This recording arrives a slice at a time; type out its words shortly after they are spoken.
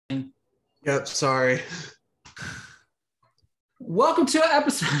Yep, sorry. Welcome to another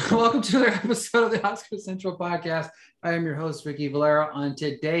episode of the Oscar Central podcast. I am your host, Ricky Valero. On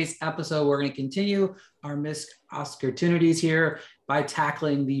today's episode, we're going to continue our missed Oscar-tunities here by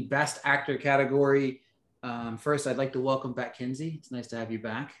tackling the Best Actor category. First, I'd like to welcome back Kinsey. It's nice to have you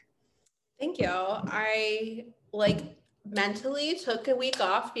back. Thank you. I mentally took a week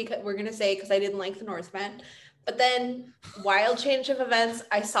off because I didn't like The Northman. But then, wild change of events.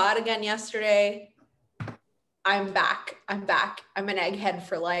 I saw it again yesterday. I'm back. I'm an egghead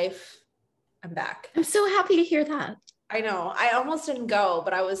for life. I'm back. I'm so happy to hear that. I know. I almost didn't go,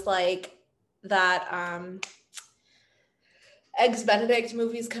 but I was like, that Eggs Benedict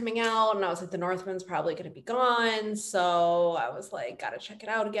movie's coming out, and I was like, The Northman's probably going to be gone. So I was like, gotta check it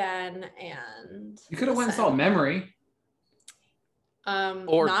out again. And you could have went and saw Memory.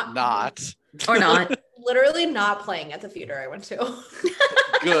 Or not. Literally not playing at the theater I went to.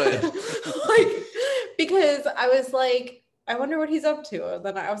 Good. Because I was like, I wonder what he's up to. And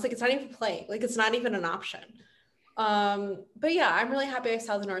then I was like, it's not even playing. Like, it's not even an option. But yeah, I'm really happy I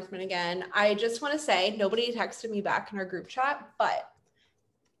saw The Northman again. I just want to say, nobody texted me back in our group chat, but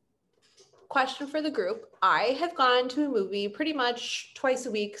question for the group. I have gone to a movie pretty much twice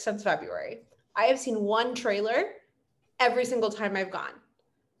a week since February. I have seen one trailer every single time I've gone.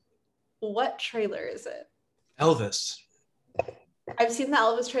 What trailer is it? Elvis. I've seen the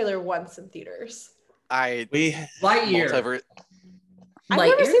Elvis trailer once in theaters. Lightyear. I've never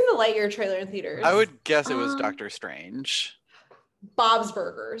seen the Lightyear trailer in theaters. I would guess it was Doctor Strange. Bob's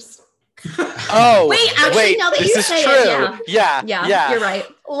Burgers. Oh, wait, now that you say true. it, Yeah, you're right.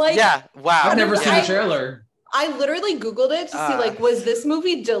 Wow. I've never seen the trailer. I literally Googled it to see, was this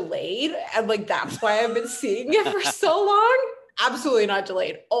movie delayed? And, that's why I've been seeing it for so long. Absolutely not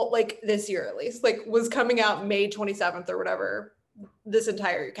delayed. Oh, this year at least. Was coming out May 27th or whatever, this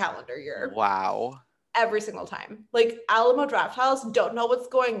entire calendar year. Wow. Every single time. Alamo Drafthouse, don't know what's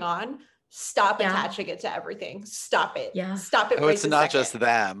going on. Stop attaching it to everything. Stop it. Yeah. Stop it. Oh, it's not just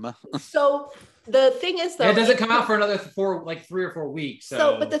them. So the thing is, though, it doesn't come out for another 3 or 4 weeks.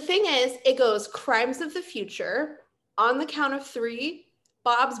 But the thing is, it goes Crimes of the Future, On the Count of Three,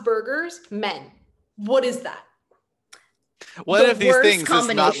 Bob's Burgers, Men. What is that? One of these things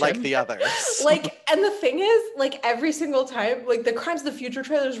is not like the others. And the thing is, every single time, the Crimes of the Future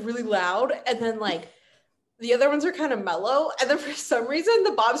trailer is really loud, and then the other ones are kind of mellow, and then for some reason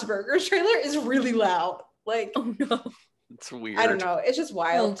the Bob's Burgers trailer is really loud. Oh no, it's weird. I don't know. It's just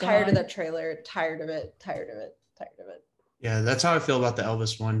wild. Tired of that trailer. Tired of it. Yeah, that's how I feel about the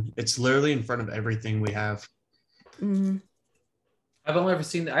Elvis one. It's literally in front of everything we have. Mm-hmm. I've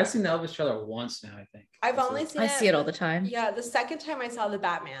seen the Elvis trailer once now, I think. I've only seen it. I see it all the time. Yeah, the second time I saw the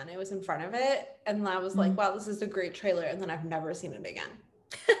Batman, it was in front of it, and I was like, wow, this is a great trailer, and then I've never seen it again.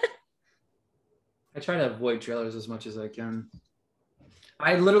 I try to avoid trailers as much as I can.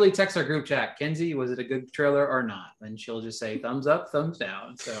 I literally text our group chat, Kenzie, was it a good trailer or not? And she'll just say thumbs up, thumbs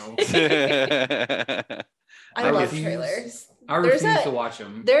down. So I love trailers. I refuse to watch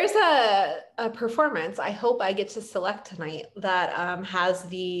them. There's a performance I hope I get to select tonight that has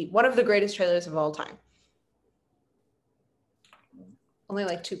one of the greatest trailers of all time. Only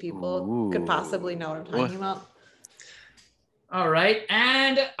 2 people could possibly know what I'm talking about. All right.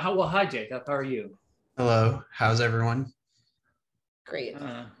 And hi, Jacob. How are you? Hello. How's everyone? Great.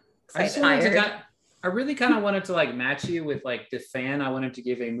 I really kind of wanted to match you with the fan. I wanted to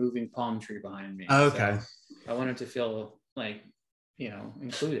give a moving palm tree behind me. Okay. So I wanted to feel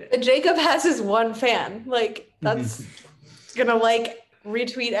included. But Jacob has his one fan. That's gonna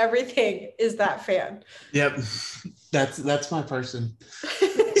retweet everything. Is that fan? Yep. That's my person.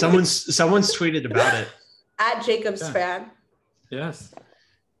 Someone's tweeted about it. At Jacob's fan. Yes.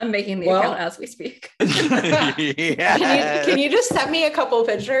 I'm making the account as we speak. Yes. Can you just send me a couple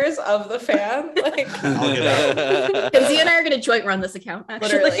pictures of the fan? I'll get out. Kenzie and I are going to joint run this account,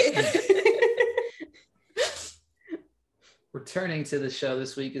 actually. Literally. Returning to the show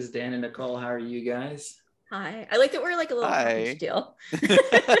this week is Dan and Nicole. How are you guys? Hi. I like that we're a little package deal.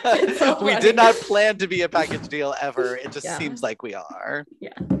 We did not plan to be a package deal ever. It just seems like we are.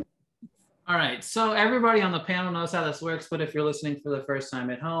 Yeah. All right, so everybody on the panel knows how this works, but if you're listening for the first time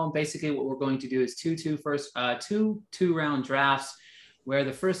at home, basically what we're going to do is two two-round drafts, where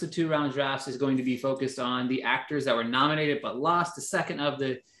the first of 2 round drafts is going to be focused on the actors that were nominated but lost. The second of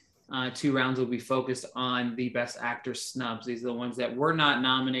the 2 rounds will be focused on the best actor snubs. These are the ones that were not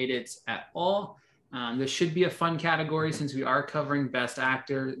nominated at all. This should be a fun category since we are covering Best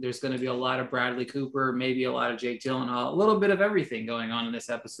Actor. There's going to be a lot of Bradley Cooper, maybe a lot of Jake Gyllenhaal, a little bit of everything going on in this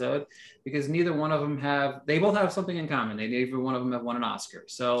episode because neither one of them they both have something in common. Neither one of them have won an Oscar.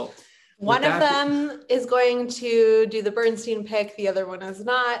 So one of them is going to do the Bernstein pick. The other one is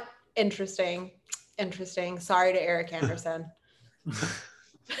not. Interesting. Sorry to Eric Anderson.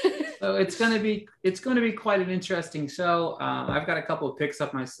 So it's going to be quite an interesting show. I've got a couple of picks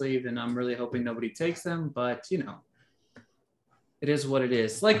up my sleeve, and I'm really hoping nobody takes them. But you know, it is what it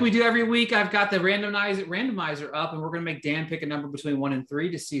is. Like we do every week, I've got the randomizer up, and we're going to make Dan pick a number between 1 and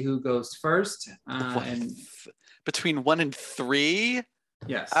 3 to see who goes first. And between 1 and 3.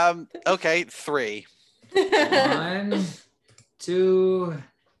 Yes. Okay, 3. 1, 2.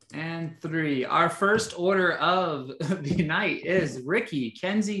 And 3. Our first order of the night is Ricky,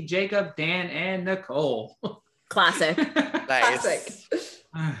 Kenzie, Jacob, Dan, and Nicole. Classic. Nice. Classic.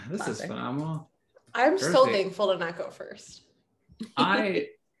 This is phenomenal. I'm so thankful to not go first.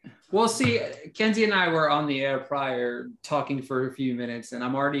 Well, see, Kenzie and I were on the air prior talking for a few minutes, and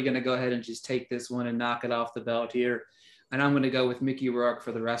I'm already going to go ahead and just take this one and knock it off the belt here. And I'm going to go with Mickey Rourke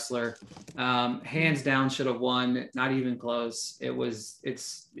for The Wrestler. Hands down, should have won. Not even close. I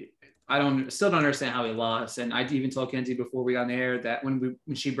still don't understand how he lost. And I even told Kenzie before we got on the air that when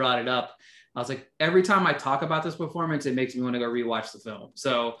she brought it up, I was like, every time I talk about this performance, it makes me want to go rewatch the film.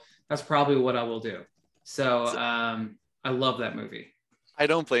 So that's probably what I will do. So I love that movie. I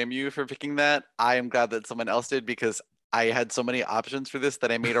don't blame you for picking that. I am glad that someone else did because I had so many options for this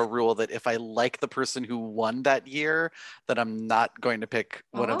that I made a rule that if I like the person who won that year, that I'm not going to pick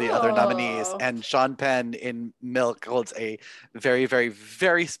one of the other nominees. And Sean Penn in Milk holds a very, very,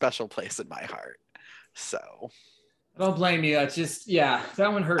 very special place in my heart. So I don't blame you. It's just, yeah,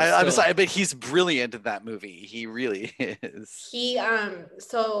 that one hurts. I'm sorry, but he's brilliant in that movie. He really is.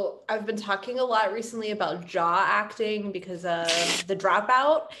 So I've been talking a lot recently about jaw acting because of The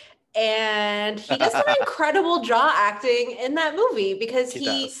Dropout. And he does some incredible jaw acting in that movie because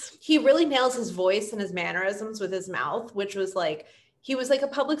he really nails his voice and his mannerisms with his mouth, which was like, he was like a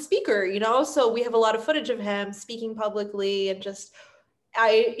public speaker, you know? So we have a lot of footage of him speaking publicly and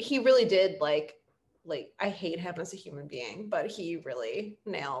he really did like I hate him as a human being, but he really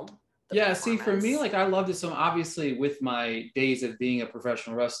nailed Yeah, see, for me, like, I love this song, obviously, with my days of being a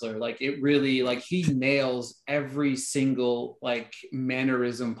professional wrestler. Like, it really, like, he nails every single, like,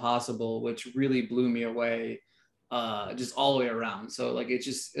 mannerism possible, which really blew me away, just all the way around. So, like, it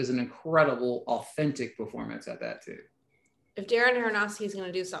just is an incredible, authentic performance at that, too. If Darren Aronofsky is going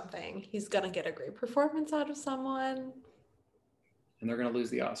to do something, he's going to get a great performance out of someone. And they're going to lose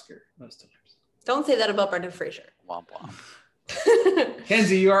the Oscar most times. Don't say that about Brendan Fraser. Womp womp.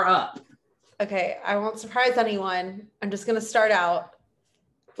 Kenzie, you are up. Okay, I won't surprise anyone. I'm just going to start out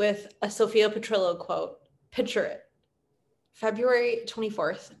with a Sophia Petrillo quote. Picture it. February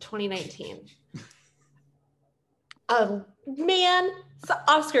 24th, 2019. Man,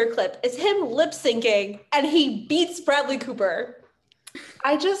 the Oscar clip is him lip syncing and he beats Bradley Cooper.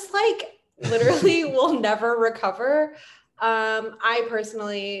 I just like literally will never recover. I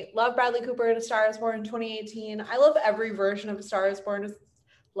personally love Bradley Cooper in A Star is Born in 2018. I love every version of A Star is Born,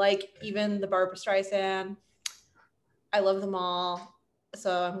 like even the Barbra Streisand. I love them all.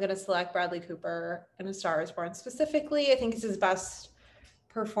 So I'm going to select Bradley Cooper in A Star is Born specifically. I think it's his best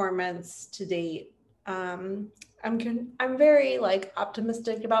performance to date. I'm very like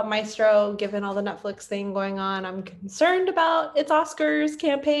optimistic about Maestro, given all the Netflix thing going on. I'm concerned about its Oscars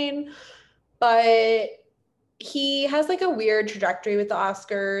campaign, but he has like a weird trajectory with the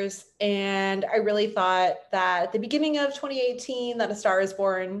Oscars. And I really thought that at the beginning of 2018, that A Star is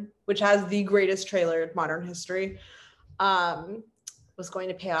Born, which has the greatest trailer in modern history, was going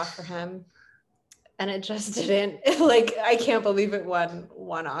to pay off for him. And it just didn't. Like, I can't believe it won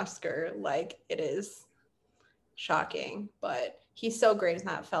one Oscar. Like, it is shocking, but he's so great in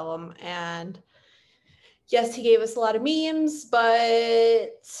that film. And yes, he gave us a lot of memes,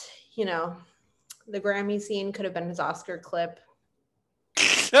 but you know, the Grammy scene could have been his Oscar clip.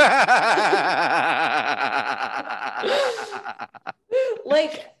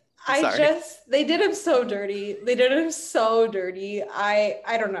 Like, they did him so dirty. They did him so dirty.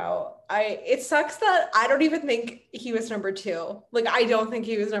 I don't know. It sucks that I don't even think he was number 2. Like, I don't think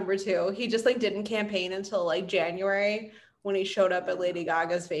he was number 2. He just like didn't campaign until like January when he showed up at Lady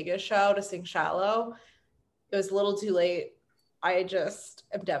Gaga's Vegas show to sing Shallow. It was a little too late. I just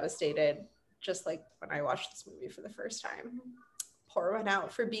am devastated. Just like when I watched this movie for the first time. Pour one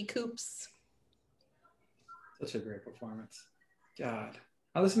out for B. Coops. Such a great performance. God.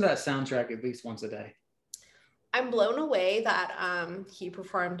 I listen to that soundtrack at least once a day. I'm blown away that he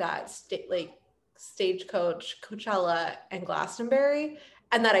performed at Stagecoach, Coachella, and Glastonbury.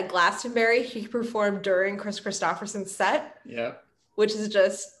 And that at Glastonbury, he performed during Chris Christopherson's set. Yep. Which is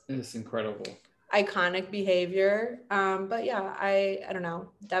just it's incredible. Iconic behavior. But yeah, I don't know.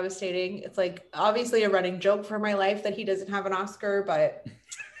 Devastating. It's like obviously a running joke for my life that he doesn't have an Oscar, but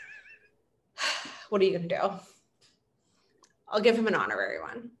what are you gonna do? I'll give him an honorary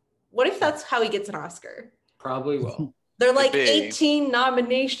one. What if that's how he gets an Oscar? Probably will. They're like 18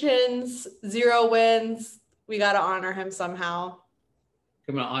 nominations, 0 wins. We got to honor him somehow.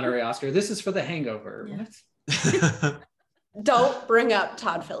 Give him an honorary Oscar. This is for The Hangover. Yeah. What? Don't bring up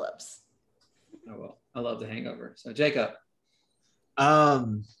Todd Phillips. Oh, well, I love The Hangover. So Jacob.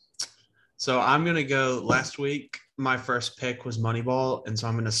 So I'm going to go. Last week, my first pick was Moneyball. And so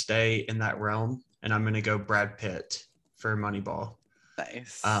I'm going to stay in that realm. And I'm going to go Brad Pitt for Moneyball.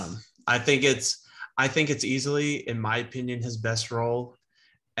 Nice. I think it's easily, in my opinion, his best role.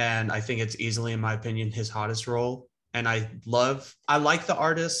 And I think it's easily, in my opinion, his hottest role. And I like the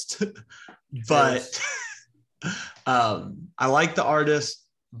artist, but I like the artist,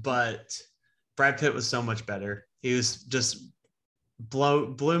 but Brad Pitt was so much better. He was just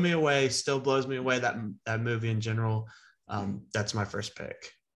blew me away, still blows me away, that movie in general. That's my first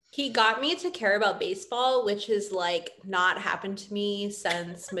pick. He got me to care about baseball, which is like not happened to me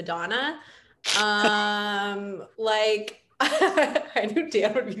since Madonna. Like I knew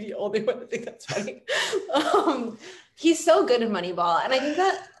Dan would be the only one to think that's funny. He's so good in Moneyball, and I think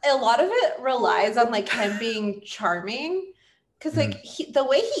that a lot of it relies on like him being charming, because like the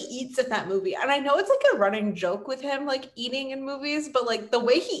way he eats in that movie, and I know it's like a running joke with him like eating in movies, but like the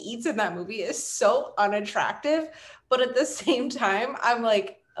way he eats in that movie is so unattractive, but at the same time I'm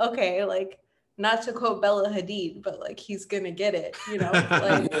like, okay, like not to quote Bella Hadid, but like he's gonna get it, you know.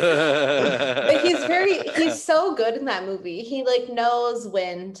 Like, but he's so good in that movie. He like knows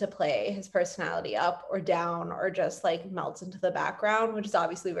when to play his personality up or down, or just like melts into the background, which is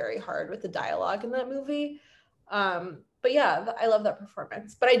obviously very hard with the dialogue in that movie. But yeah, I love that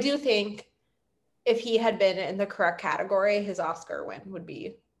performance. But I do think if he had been in the correct category, his Oscar win would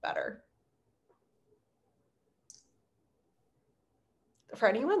be better. For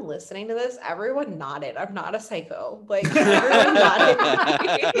anyone listening to this, everyone nodded. I'm not a psycho. Like everyone nodded.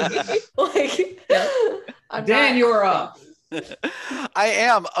 Like Dan, you're up. I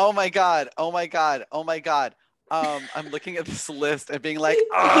am. Oh my god. I'm looking at this list and being like,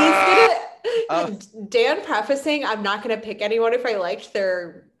 Dan prefacing, I'm not gonna pick anyone if I liked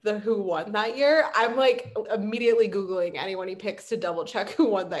the who won that year. I'm like immediately Googling anyone he picks to double check who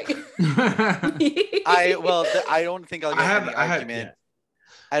won that year. I don't think I'll get any argument. Yeah.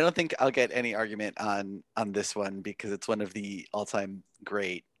 I don't think I'll get any argument on this one because it's one of the all-time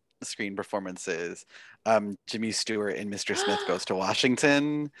great screen performances. Jimmy Stewart in Mr. Smith Goes to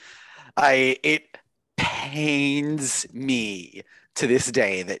Washington. It pains me to this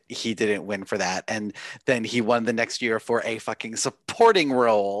day that he didn't win for that, and then he won the next year for a fucking supporting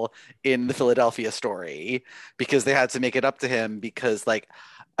role in The Philadelphia Story because they had to make it up to him because like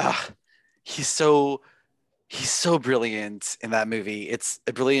he's so brilliant in that movie. It's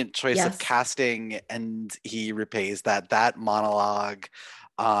a brilliant choice of casting, and he repays that monologue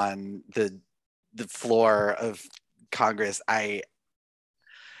on the floor of Congress.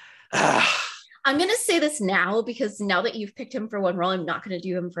 I'm going to say this now because now that you've picked him for one role, I'm not going to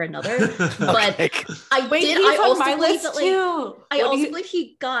do him for another. But I also believe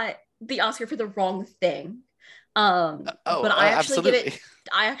he got the Oscar for the wrong thing. But I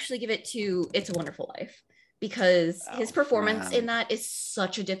actually give it to It's a Wonderful Life because his performance in that is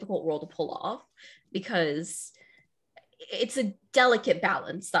such a difficult role to pull off because it's a delicate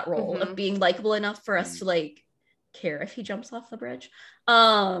balance, that role of being likable enough for us to like care if he jumps off the bridge.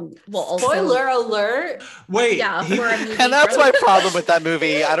 Spoiler alert. Wait, and that's my problem with that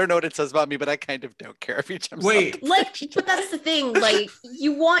movie. I don't know what it says about me, but I kind of don't care if he jumps off the bridge. But that's the thing. Like,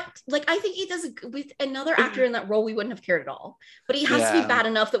 you want, like, I think he does with another actor in that role, we wouldn't have cared at all. But he has to be bad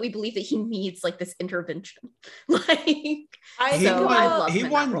enough that we believe that he needs like this intervention. Like, he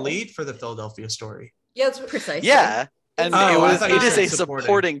won lead for The Philadelphia Story. Yeah, that's precisely. Yeah. And it is a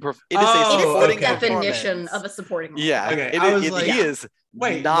supporting definition of a supporting role. Yeah, okay. He is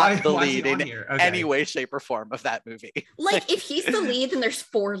not the lead in any way, shape, or form of that movie. Like, if he's the lead, then there's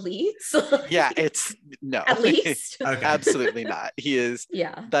 4 leads. Yeah, it's no. At least. Okay. Absolutely not. He is.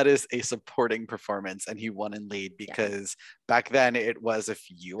 Yeah. That is a supporting performance, and he won in lead because back then it was if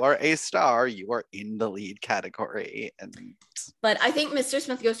you are a star, you are in the lead category. But I think Mr.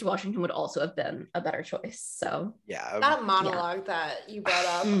 Smith Goes to Washington would also have been a better choice. So yeah, that monologue that you brought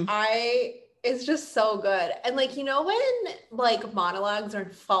up, is just so good. And like, you know, when like monologues or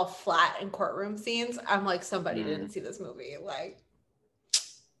fall flat in courtroom scenes, I'm like, somebody didn't see this movie. Like,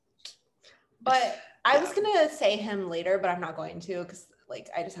 but I was gonna say him later, but I'm not going to because like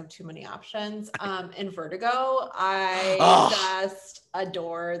I just have too many options. In Vertigo, I just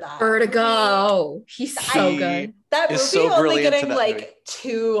adore that Vertigo. movie. He's so good. That movie so only getting like movie.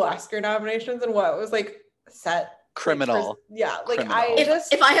 2 Oscar nominations and what was like set. Criminal. Like Criminal.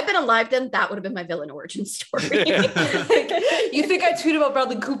 If I had been alive then, that would have been my villain origin story. Like, you think I tweet about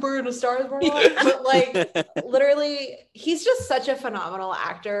Bradley Cooper in A Star Is Born? But like literally, he's just such a phenomenal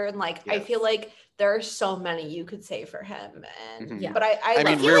actor, and like I feel like there are so many you could say for him. And but I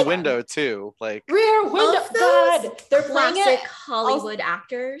mean, Rear Window too. Like Rear Window, God, they're classic playing it. Hollywood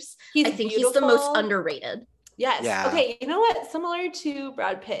actors. I think he's the most underrated. Yes. Yeah. Okay. You know what? Similar to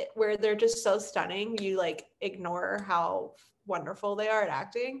Brad Pitt, where they're just so stunning, you like ignore how wonderful they are at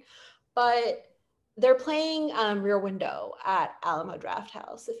acting. But they're playing Rear Window at Alamo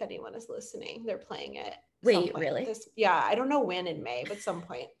Drafthouse. If anyone is listening, they're playing it. Wait, really? I don't know when in May, but some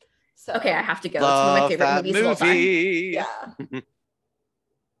point. So okay, I have to go. Love it's one of my favorite movies of all time. Yeah.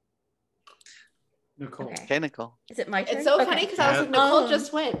 Nicole. Okay, Nicole. Is it my turn? It's so funny because I was like, Nicole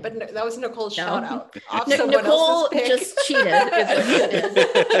just went, but that was Nicole's shout out. Nicole just cheated. Is what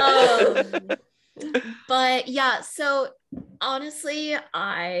it is. But yeah, so honestly,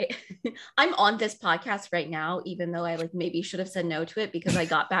 I'm on this podcast right now, even though I like maybe should have said no to it because I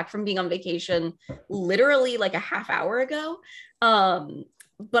got back from being on vacation literally like a half hour ago.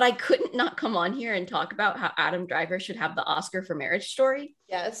 But I couldn't not come on here and talk about how Adam Driver should have the Oscar for Marriage Story.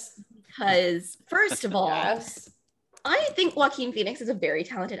 Yes. Because first of all, I think Joaquin Phoenix is a very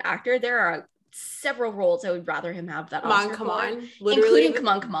talented actor. There are several roles I would rather him have that Oscar Come for, on. Literally.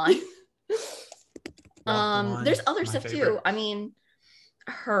 Including Come On. There's other stuff too. I mean,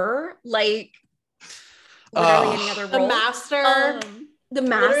 her, like literally any other role. The Master. The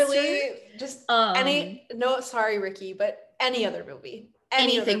Master. Literally just sorry, Ricky, but any other movie.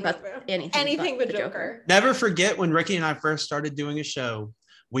 Anything but the Joker. Never forget when Ricky and I first started doing a show,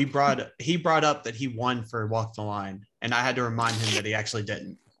 he brought up that he won for Walk the Line, and I had to remind him that he actually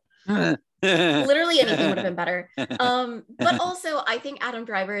didn't. Literally anything would have been better. But also I think Adam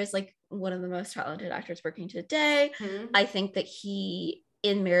Driver is like one of the most talented actors working today. I think that he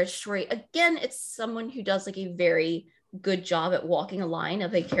in Marriage Story, again, it's someone who does like a very good job at walking a line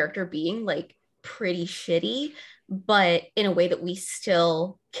of a character being like pretty shitty, but in a way that we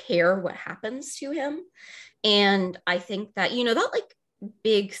still care what happens to him. And I think that, you know, that like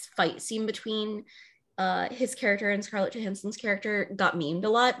big fight scene between his character and Scarlett Johansson's character got memed a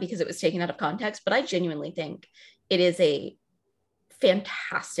lot because it was taken out of context, but I genuinely think it is a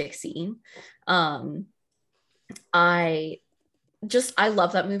fantastic scene. I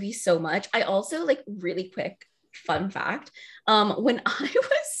love that movie so much. I also, like, really quick fun fact, when I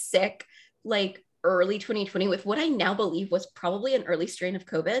was sick, like early 2020 with what I now believe was probably an early strain of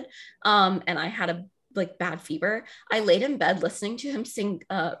COVID, and I had a like bad fever, I laid in bed listening to him sing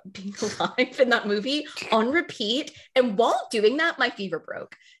Being Alive in that movie on repeat, and while doing that my fever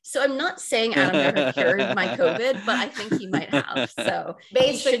broke. So I'm not saying Adam Driver cured my COVID, but I think he might have. So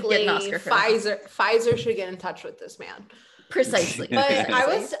basically Pfizer should get in touch with this man. Precisely. But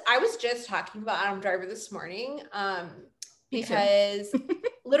I was just talking about Adam Driver this morning because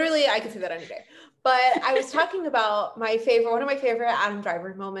literally I could say that any day. But I was talking about one of my favorite Adam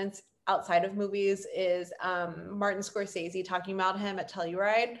Driver moments outside of movies is Martin Scorsese talking about him at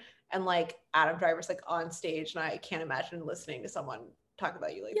Telluride, and like Adam Driver's like on stage, and I can't imagine listening to someone talk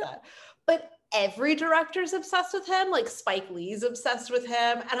about you like that. But every director's obsessed with him, like Spike Lee's obsessed with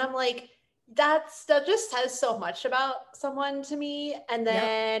him, and I'm like, that just says so much about someone to me. And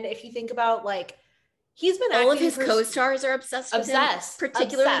then if you think about like, he's been all of his co-stars are obsessed with him.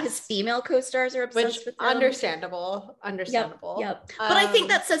 Particularly his female co-stars are obsessed with him. Understandable. Yep. But I think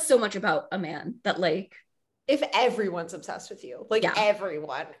that says so much about a man that like, if everyone's obsessed with you, like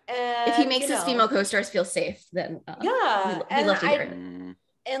everyone, and, if he makes his female co-stars feel safe, then we love to hear it.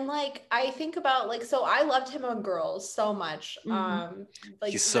 And like I think about like, so I loved him on Girls so much. Like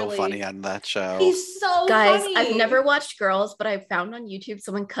he's so funny on that show. He's so Guys, funny. I've never watched Girls, but I found on YouTube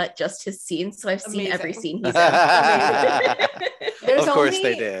someone cut just his scenes, so I've seen every scene he's in. Of course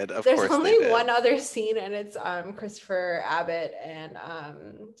they did. There's only one other scene, and it's Christopher Abbott and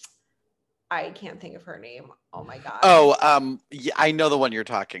I can't think of her name. Oh my god. Oh, yeah, I know the one you're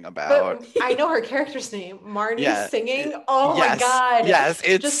talking about. But I know her character's name. Marnie singing. Oh yes. my god. Yes,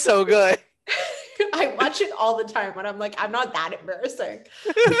 it's just so good. I watch it all the time when I'm like, I'm not that embarrassing.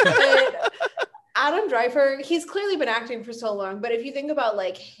 But Adam Driver, he's clearly been acting for so long, but if you think about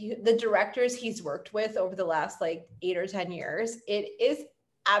like the directors he's worked with over the last like 8 or 10 years, it is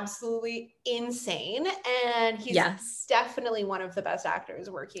absolutely insane. And he's definitely one of the best actors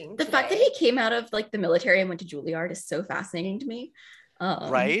working. The fact that he came out of like the military and went to Juilliard is so fascinating to me.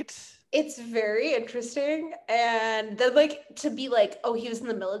 Right? It's very interesting. And then like to be like, oh, he was in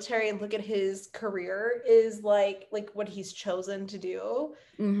the military and look at his career is like what he's chosen to do.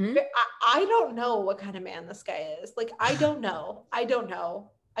 Mm-hmm. I don't know what kind of man this guy is. Like, I don't know,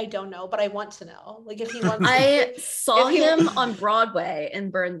 but I want to know. Like, if he wants I saw him on Broadway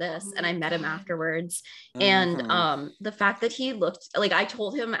in Burn This, and I met him afterwards. And the fact that he looked like, I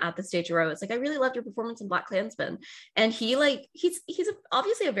told him at the stage where I was like, I really loved your performance in BlacKkKlansman. And he like, he's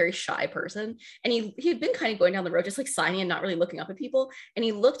obviously a very shy person. And he had been kind of going down the road, just like signing and not really looking up at people. And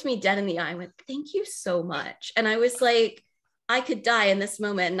he looked me dead in the eye and went, thank you so much. And I was like, I could die in this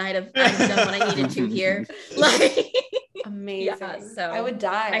moment and I'd have done what I needed to here. Like, amazing. Yeah, so I would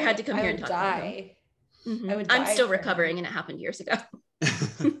die. I had to come here and talk about him. Mm-hmm. I'm still recovering and it happened years ago.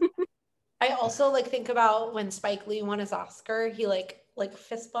 I also like think about when Spike Lee won his Oscar, he like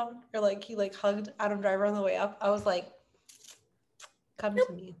fist bumped or like he like hugged Adam Driver on the way up. I was like, come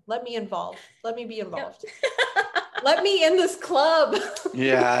to me. Let me involve. Let me be involved. Let me in this club.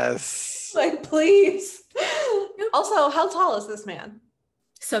 Yes. Like, please. Also, how tall is this man?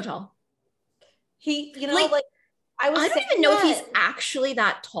 So tall. He, you know, like I don't even know if he's actually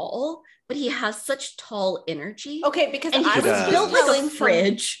that tall, but he has such tall energy. Okay, because and I was built like a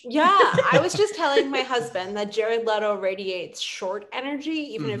fridge. I was just telling my husband that Jared Leto radiates short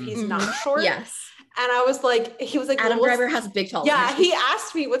energy, even if he's not short. Yes. And I was like, he was like, Adam Driver has big tall energy. He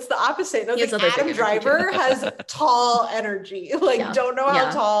asked me what's the opposite. And I was like, Adam Driver has tall energy. Like, don't know how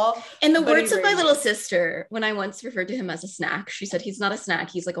tall. In the words of my little sister, when I once referred to him as a snack, she said he's not a snack,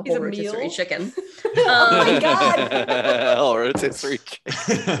 he's like a whole rotisserie chicken. Oh my God. Whole rotisserie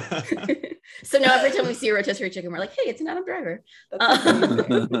chicken. So now every time we see a rotisserie chicken, we're like, hey, it's an Adam Driver.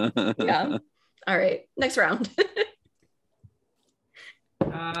 Yeah. All right. Next round.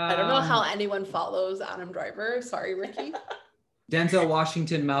 I don't know how anyone follows Adam Driver. Sorry, Ricky. Denzel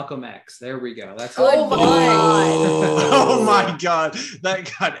Washington, Malcolm X. There we go. That's oh my God.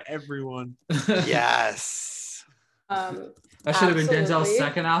 That got everyone. Yes. That should have been Denzel's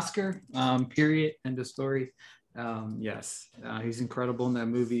second Oscar. Period. End of story. Yes. He's incredible in that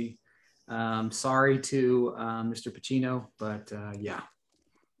movie. Sorry to Mr. Pacino, but yeah.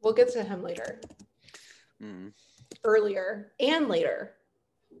 We'll get to him later. Earlier and later.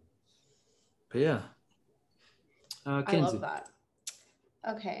 But yeah. I love that.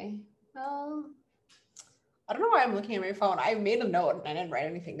 Okay. Well, I don't know why I'm looking at my phone. I made a note and I didn't write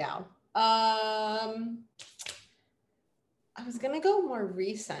anything down. I was gonna go more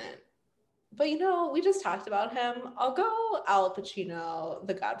recent, but you know, we just talked about him. I'll go Al Pacino,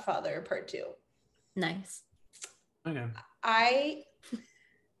 The Godfather Part 2. Nice. Okay. I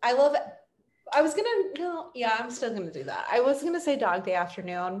love it. I'm still gonna do that. I was gonna say Dog Day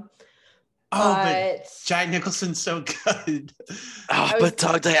Afternoon. But Jack Nicholson's so good. But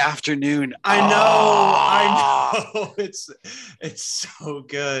Dog Day Afternoon. I know. It's so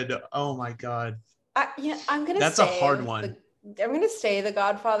good. Oh my God. That's a hard one. I'm gonna say The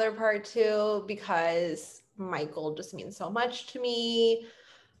Godfather Part 2 because Michael just means so much to me.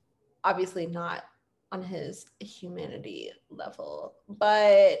 Obviously not on his humanity level,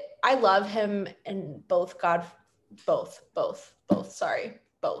 but I love him in both.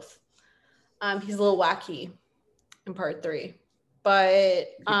 He's a little wacky in Part 3, but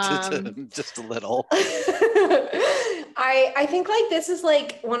just a little. I think like this is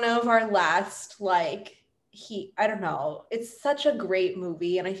like one of our last I don't know. It's such a great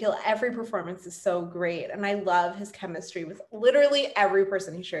movie, and I feel every performance is so great, and I love his chemistry with literally every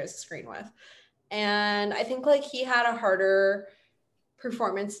person he shares the screen with. And I think like he had a harder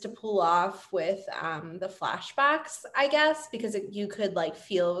performance to pull off with the flashbacks, I guess, because you could like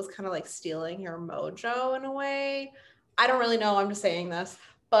feel it was kind of like stealing your mojo in a way. I don't really know. I'm just saying this,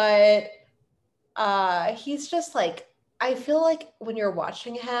 but he's just like, I feel like when you're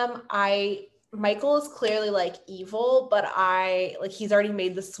watching him, Michael is clearly like evil, but he's already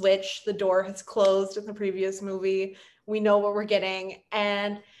made the switch. The door has closed in the previous movie. We know what we're getting.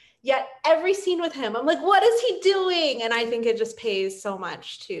 And yet every scene with him, I'm like, what is he doing? And I think it just pays so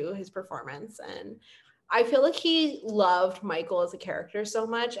much to his performance. And I feel like he loved Michael as a character so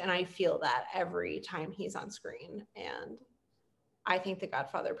much. And I feel that every time he's on screen. And I think The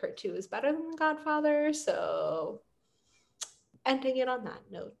Godfather Part 2 is better than The Godfather. So ending it on that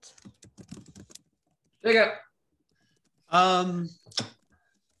note. There you go.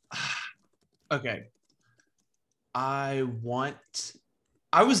 Okay. I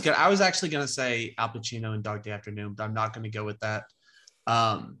was actually gonna say Al Pacino in Dog Day Afternoon, but I'm not gonna go with that.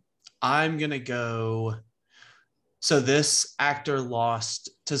 I'm gonna go. So this actor lost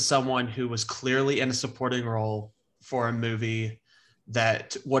to someone who was clearly in a supporting role for a movie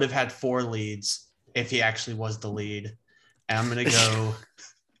that would have had 4 leads if he actually was the lead. And I'm gonna go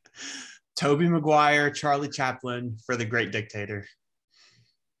Tobey Maguire, Charlie Chaplin for The Great Dictator.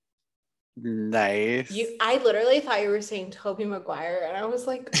 Nice. I literally thought you were saying Tobey Maguire, and I was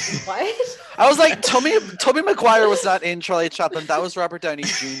like, what? I was like, Tobey Maguire was not in Charlie Chaplin. That was Robert Downey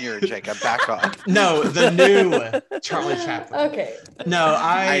Jr., Jacob. Back off. No, the new Charlie Chaplin. Okay. No,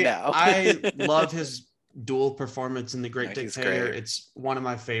 I know. I love his dual performance in The Great No, he's Dictator. great. It's one of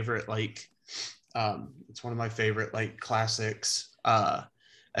my favorite, classics.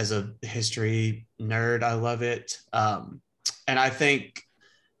 As a history nerd, I love it. And I think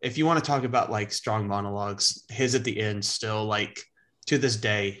if you want to talk about like strong monologues, his at the end still like to this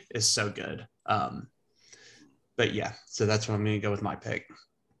day is so good. But yeah, so that's what I'm going to go with my pick.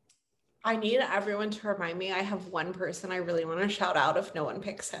 I need everyone to remind me I have one person I really want to shout out if no one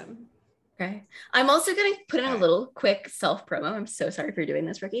picks him. Okay. I'm also going to put in a little quick self-promo. I'm so sorry for doing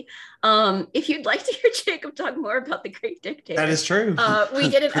this, Ricky. If you'd like to hear Jacob talk more about The Great Dictator. That is true. We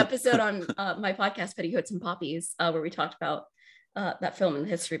did an episode on my podcast, Petticoats and Poppies, where we talked about that film and the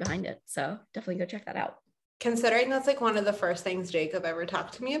history behind it. So definitely go check that out. Considering that's like one of the first things Jacob ever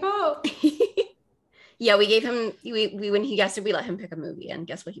talked to me about. Yeah, we gave him, we when he guessed it, we let him pick a movie, and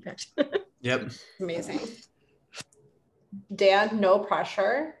guess what he picked? Yep. Amazing. Dan, no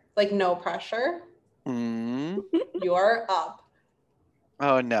pressure. Like no pressure. You're up.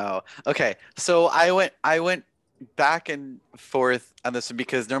 Oh no. Okay. So I went back and forth on this one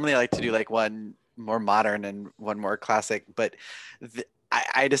because normally I like to do like one more modern and one more classic, but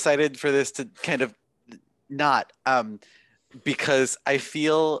I decided for this to kind of not because I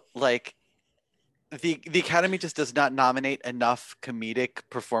feel like the Academy just does not nominate enough comedic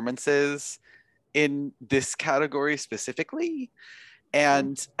performances in this category specifically.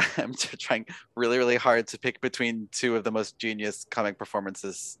 And I'm trying really, really hard to pick between 2 of the most genius comic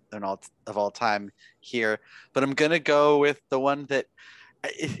performances of all time here. But I'm going to go with the one that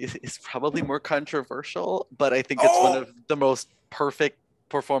is probably more controversial, but I think it's one of the most perfect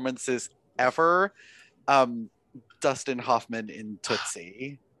performances ever. Dustin Hoffman in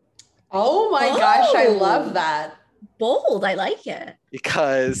Tootsie. Oh my gosh, I love that. Bold, I like it.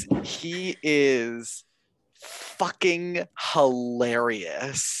 Because he is fucking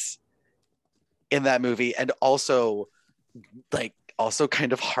hilarious in that movie, and also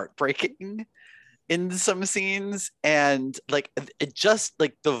kind of heartbreaking in some scenes, and like it just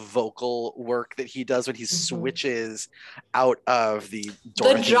like the vocal work that he does when he switches out of the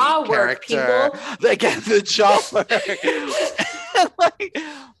Dorothy jaw character. work, people. Again, the jaw work.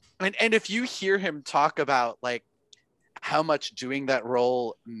 And if you hear him talk about like how much doing that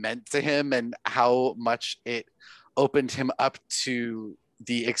role meant to him and how much it opened him up to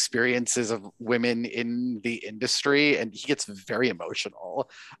the experiences of women in the industry, and he gets very emotional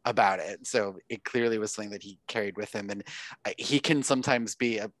about it. So it clearly was something that he carried with him, and he can sometimes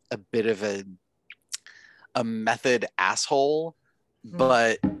be a bit of a method asshole,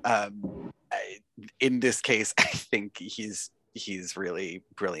 but in this case, I think he's really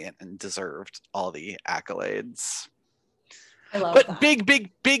brilliant and deserved all the accolades. But that.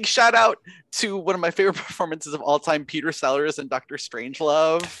 big shout out to one of my favorite performances of all time, Peter Sellers and Dr.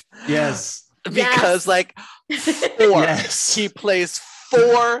 Strangelove. Yes. Because like 4, he plays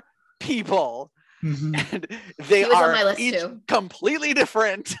 4 people, and they are each completely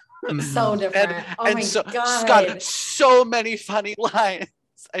different. So different. Got so many funny lines.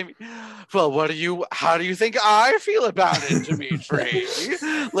 I mean, well, how do you think I feel about it, Dimitri?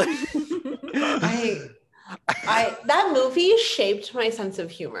 That movie shaped my sense of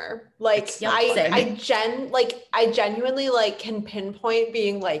humor. Like I genuinely like can pinpoint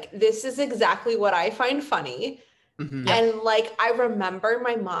being like, this is exactly what I find funny. And like I remember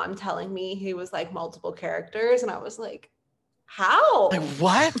my mom telling me he was like multiple characters, and I was like, how? Like,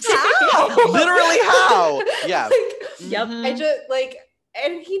 what? How? Literally how? Yeah. I just like,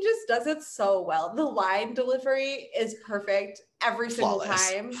 and he just does it so well. The line delivery is perfect every single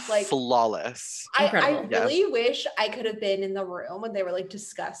time. Like flawless. I really wish I could have been in the room when they were like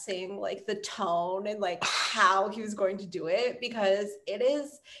discussing like the tone and like how he was going to do it, because it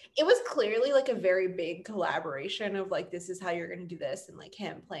was clearly like a very big collaboration of like, this is how you're going to do this, and like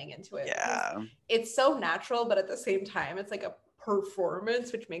him playing into it. Yeah. It's so natural, but at the same time, it's like a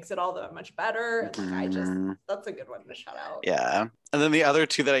performance, which makes it all that much better. And that's a good one to shout out. Yeah. And then the other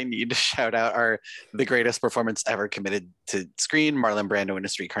two that I need to shout out are the greatest performance ever committed to screen, Marlon Brando in A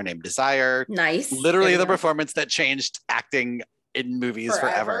Streetcar Named Desire. Nice. Literally the performance that changed acting in movies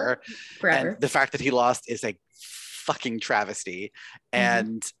forever. And the fact that he lost is a fucking travesty.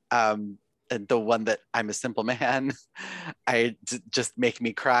 And the one that I'm a Simple Man, just make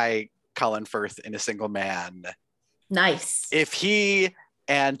me cry, Colin Firth in A Single Man. Nice. If he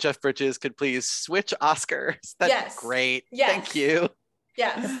and Jeff Bridges could please switch Oscars, that's great. Yes. Thank you.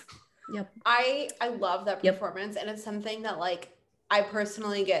 Yes. Yep. I love that performance, and it's something that like I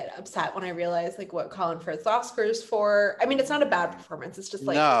personally get upset when I realize like what Colin Firth's Oscars for. I mean, it's not a bad performance. It's just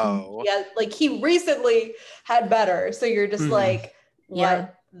like yeah, like he recently had better. So you're just like,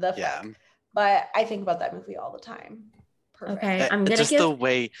 what the fuck? But I think about that movie all the time. Perfect. Okay, I'm gonna just the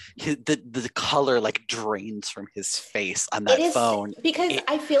way the color like drains from his face on that phone. Because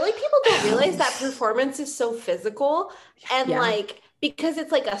I feel like people don't realize that performance is so physical, and like because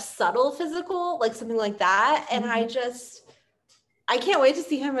it's like a subtle physical, like something like that. And I can't wait to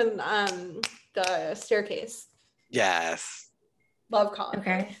see him in the Staircase. Yes. Love Colin.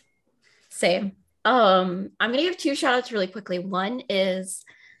 Okay. Same. I'm gonna give two shout outs really quickly. One is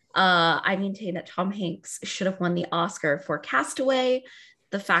I maintain that Tom Hanks should have won the Oscar for Castaway.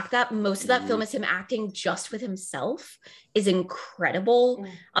 The fact that most of that film is him acting just with himself is incredible.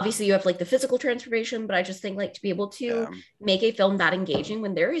 Obviously, you have like the physical transformation, but I just think like to be able to make a film that engaging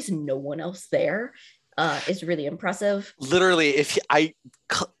when there is no one else there is really impressive. Literally, I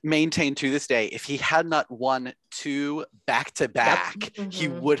maintain to this day, if he had not won two back to back, he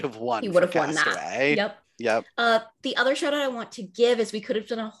would have won. He would have won that. Yep. The other shout out I want to give is we could have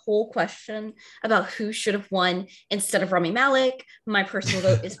done a whole question about who should have won instead of Rami Malek. My personal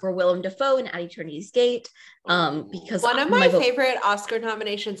vote is for Willem Dafoe in At Eternity's Gate. Because one of my favorite Oscar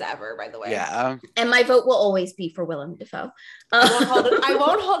nominations ever, by the way. Yeah. And my vote will always be for Willem Dafoe. I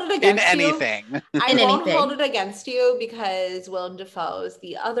won't hold it against you. In anything. I won't hold it against you because Willem Dafoe is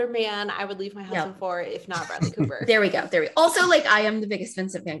the other man I would leave my husband for, if not Bradley Cooper. There we go. Also, like, I am the biggest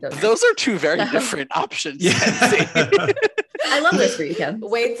Vincent Van Gogh. Those are two very different options. Yeah. I love this for you, Ken.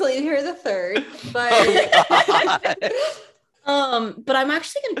 Wait till you hear the third. But but I'm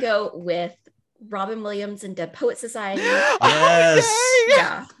actually gonna go with Robin Williams and Dead Poet Society. Yes.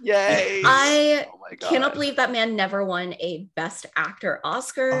 Yay. I cannot believe that man never won a Best Actor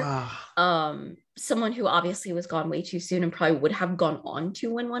Oscar. Someone who obviously was gone way too soon and probably would have gone on to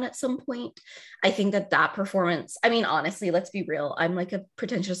win one at some point. I think that performance, I mean, honestly, let's be real. I'm like a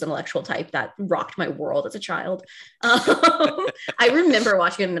pretentious intellectual type that rocked my world as a child. I remember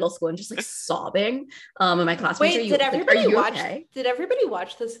watching it in middle school and just like sobbing. And my classmates, did everybody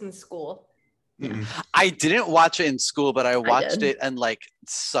watch this in school? I didn't watch it in school, but I watched it in like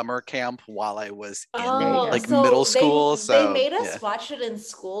summer camp while I was in middle school. They made us watch it in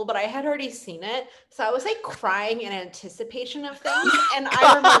school, but I had already seen it. So I was like crying in anticipation of things. And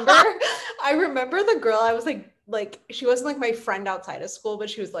I remember the girl, I was like she wasn't like my friend outside of school, but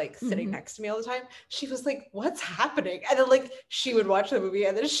she was like sitting next to me all the time. She was like, what's happening? And then like she would watch the movie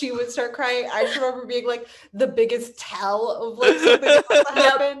and then she would start crying. I just remember being like the biggest tell of like something that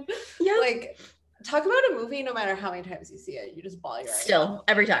happened. Like, talk about a movie, no matter how many times you see it, you just bawl your eyes out.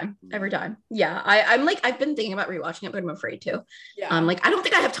 Every time. Yeah. I'm like, I've been thinking about rewatching it, but I'm afraid to. Yeah. Like, I don't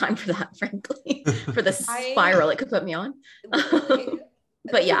think I have time for that, frankly, for the spiral it could put me on.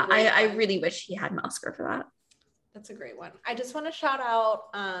 But yeah, I really wish he had an Oscar for that. That's a great one. I just want to shout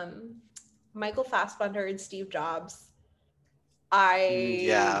out Michael Fassbender and Steve Jobs. If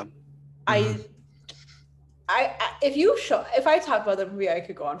I talk about the movie, I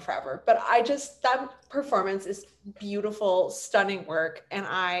could go on forever, but that performance is beautiful, stunning work. And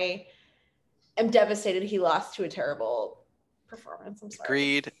I am devastated he lost to a terrible performance. I'm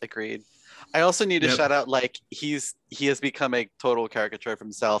sorry. Agreed. I also need to shout out, like, he has become a total caricature of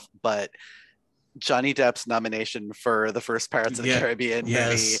himself, but Johnny Depp's nomination for the first Pirates of the Caribbean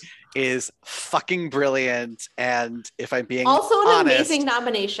movie is fucking brilliant. And if I'm being also an honest, amazing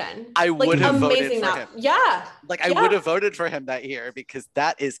nomination. I would have voted for him. Yeah. I would have voted for him that year because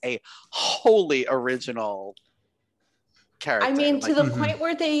that is a wholly original character. I mean, to the point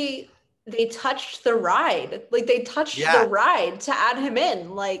where they touched the ride. Like they touched the ride to add him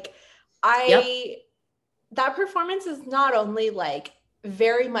in. Like that performance is not only like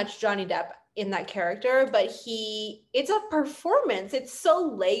very much Johnny Depp in that character, but it's a performance. It's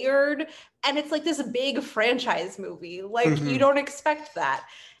so layered and it's like this big franchise movie. Like you don't expect that.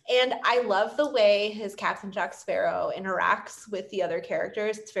 And I love the way his Captain Jack Sparrow interacts with the other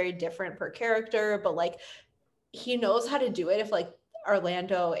characters. It's very different per character, but like he knows how to do it if like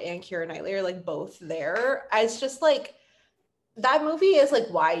Orlando and Keira Knightley are like both there. It's just like that movie is like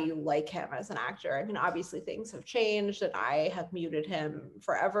why you like him as an actor. I mean, obviously things have changed and I have muted him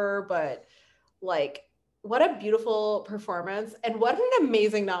forever, but like what a beautiful performance and what an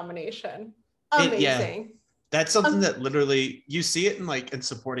amazing nomination. Amazing. That's something that literally you see it in like in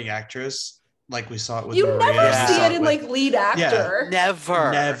supporting actress, like we saw it with you Maria. never see it in like lead actor.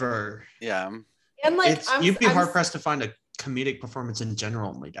 Never. Yeah. And like you'd be hard pressed to find a comedic performance in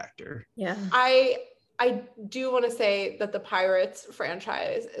general in lead actor. Yeah. I do want to say that the Pirates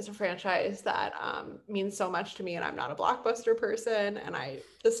franchise is a franchise that means so much to me, and I'm not a blockbuster person. And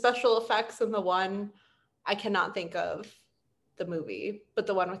the special effects in the one, I cannot think of the movie, but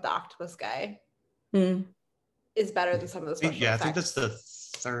the one with the octopus guy is better than some of the special effects. Yeah, I think that's the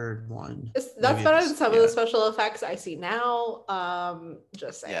third one. That's better than some of the special effects I see now.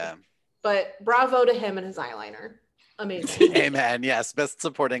 Just saying. Yeah. But bravo to him and his eyeliner. Amazing. Amen. Yes, best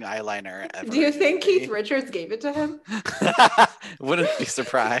supporting eyeliner ever. Do you think Keith Richards gave it to him? Wouldn't be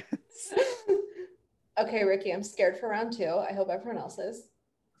surprised. Okay, Ricky, I'm scared for round 2. I hope everyone else is.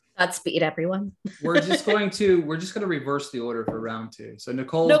 Godspeed, everyone. We're just going to reverse the order for round 2. So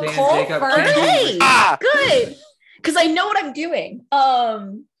Nicole Dan, Jacob, hey, good, because I know what I'm doing.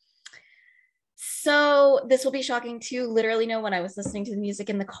 So this will be shocking to literally know when I was listening to the music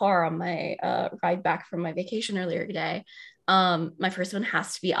in the car on my ride back from my vacation earlier today. My first one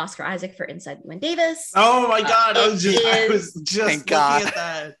has to be Oscar Isaac for Inside Llewyn Davis. Oh my God. I was just looking at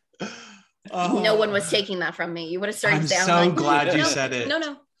that. No one was taking that from me. You would have started down. I'm so glad you said it.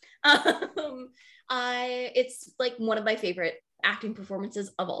 No. It's like one of my favorite acting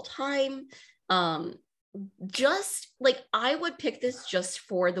performances of all time. Just like I would pick this just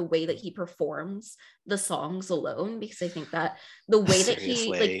for the way that he performs the songs alone, because I think that the way that he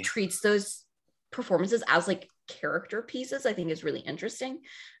like treats those performances as like character pieces, I think is really interesting.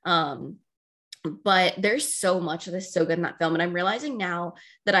 But there's so much of this so good in that film, and I'm realizing now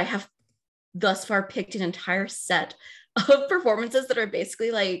that I have thus far picked an entire set of performances that are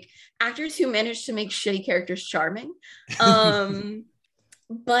basically like actors who managed to make shitty characters charming.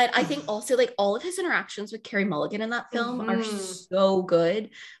 But I think also like all of his interactions with Carey Mulligan in that film are so good,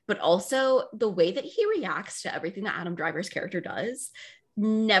 but also the way that he reacts to everything that Adam Driver's character does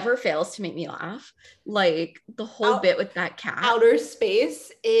never fails to make me laugh. Like the whole bit with that cat. Outer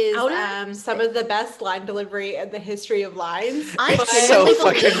Space is some of the best line delivery in the history of lines. It's so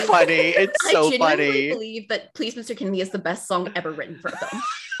fucking funny. It's so funny. I genuinely believe that Please Mr. Kennedy is the best song ever written for a film.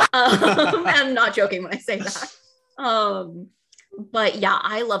 I'm not joking when I say that. But yeah,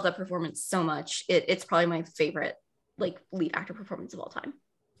 I love that performance so much. It's probably my favorite like lead actor performance of all time.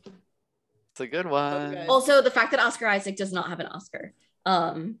 It's a good one. Okay. Also, the fact that Oscar Isaac does not have an Oscar,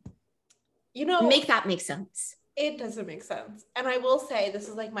 make that make sense. It doesn't make sense. And I will say this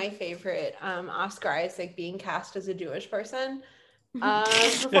is like my favorite Oscar Isaac being cast as a Jewish person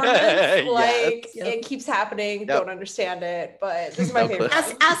performance. It keeps happening. Don't understand it, but this is my favorite.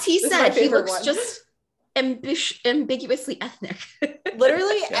 As he said, he looks just ambiguously ethnic.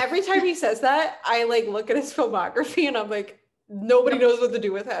 Literally every time he says that, I like look at his filmography and I'm like, nobody knows what to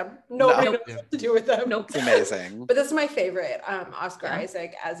do with him. Nobody knows what to do with him. It's amazing. But this is my favorite Oscar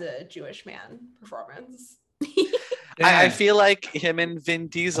Isaac as a Jewish man performance. I feel like him and Vin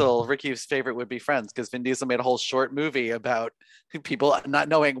Diesel, Ricky's favorite would be friends, because Vin Diesel made a whole short movie about people not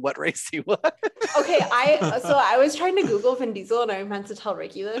knowing what race he was. Okay, I was trying to Google Vin Diesel, and I meant to tell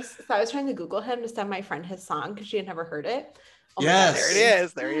Ricky this. So I was trying to Google him to send my friend his song because she had never heard it. Oh yes, there it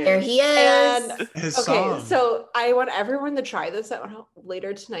is. There he is. And, okay, so I want everyone to try this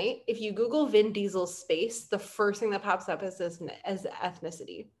later tonight. If you Google Vin Diesel space, the first thing that pops up is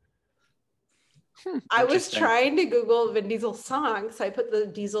ethnicity. I was trying to Google Vin Diesel song, so I put the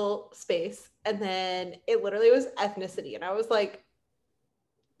Diesel space, and then it literally was ethnicity, and I was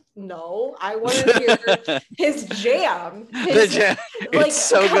no, I want to hear his jam. The jam. It's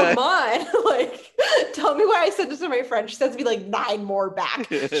so come good. on, tell me why I sent it to my friend. She sends me 9 more back.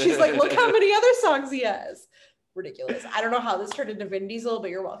 She's like, look how many other songs he has. Ridiculous. I don't know how this turned into Vin Diesel, but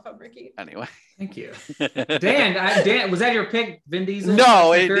you're welcome, Ricky. Anyway, thank you. Dan, was that your pick, Vin Diesel?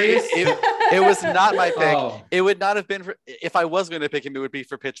 No, it was not my pick. Oh. It would not have been if I was going to pick him. It would be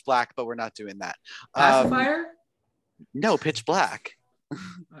for Pitch Black, but we're not doing that. Pacifier? No, Pitch Black.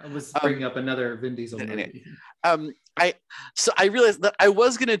 I was bringing up another Vin Diesel movie. I realized that I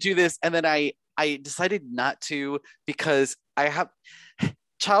was going to do this, and then I decided not to, because I have.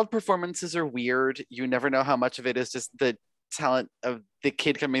 Child performances are weird. You never know how much of it is just the talent of the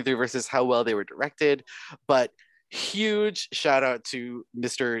kid coming through versus how well they were directed. But huge shout out to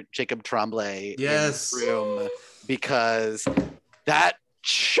Mr. Jacob Tremblay Yes. in the room, because that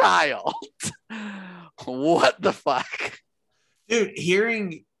child, what the fuck? Dude,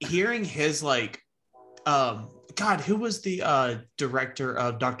 hearing his like God, who was the director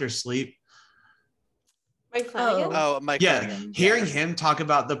of Dr. Sleep? Mike Flanagan? Oh, Mike Flanagan. Hearing him talk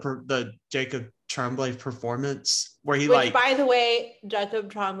about the Jacob Tremblay performance where he Which, by the way, Jacob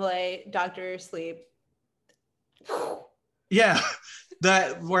Tremblay, Dr. Sleep. Yeah.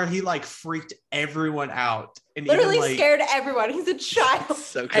 That where he like freaked everyone out and literally even, like, scared everyone. He's a child.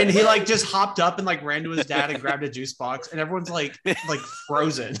 So good. and he like just hopped up and like ran to his dad and grabbed a juice box and everyone's like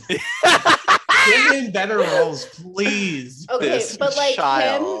frozen. Give him better roles, please. Okay, This but like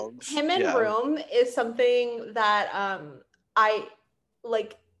child. him in Room is something that I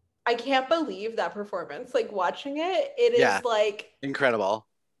like. I can't believe that performance. Like watching it, it is like incredible.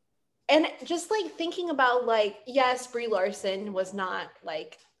 And just like thinking about like, yes, Brie Larson was not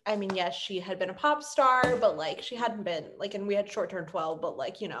like, I mean, yes, she had been a pop star, but like she hadn't been like, and we had Short Term 12, but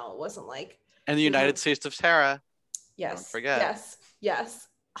like, you know, it wasn't like. And the United States of Tara. Yes. Don't forget. Yes.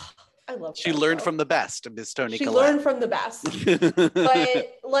 Oh, I love She learned from the best, Miss Toni Collette. She learned from the best.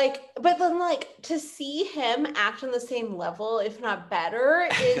 but then like to see him act on the same level, if not better,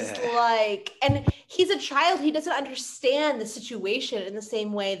 is like, and he's a child. He doesn't understand the situation in the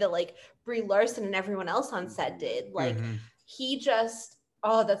same way that like Brie Larson and everyone else on set did. Like he just,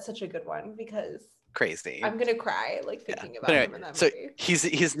 oh, that's such a good one because crazy. I'm gonna cry like thinking about him in that movie. So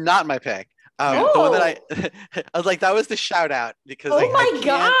he's not my pick. The one that I was like, that was the shout out because I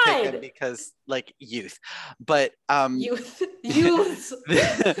can't pick him because like youth, but youth.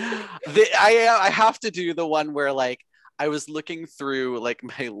 I have to do the one where like I was looking through like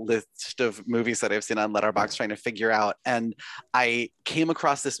my list of movies that I've seen on Letterboxd trying to figure out, and I came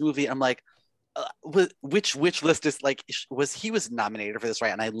across this movie. I'm like, which list is like, he was nominated for this,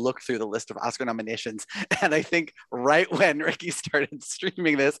 right? And I looked through the list of Oscar nominations, and I think right when Ricky started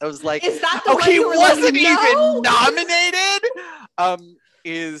streaming this, I was like, is that the one he you were wasn't like, even nominated?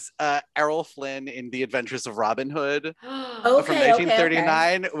 Is Errol Flynn in The Adventures of Robin Hood from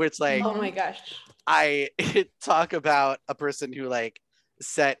 1939, which like, oh my gosh, I talk about a person who like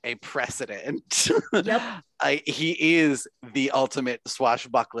set a precedent. Yep. He is the ultimate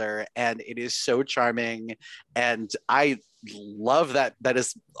swashbuckler, and it is so charming, and I love that. That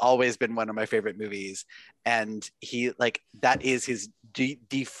has always been one of my favorite movies, and he like that is his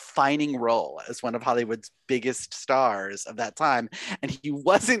defining role as one of Hollywood's biggest stars of that time, and he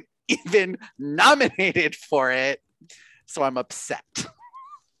wasn't even nominated for it, so I'm upset.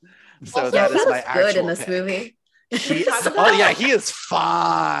 So also, that is my actual good in this pick. Movie. He is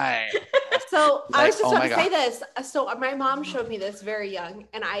fine. So Like, I was just oh about my to say God. this. So my mom showed me this very young,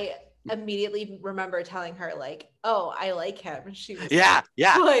 and I immediately remember telling her like, "Oh, I like him." And she was Yeah.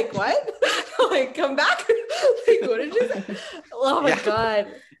 like, "What? Like, come back? Like, what did you say?" Oh my God.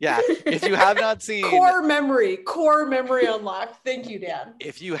 Yeah. If you have not seen core memory unlocked. Thank you, Dan.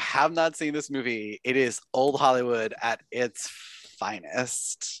 If you have not seen this movie, it is old Hollywood at its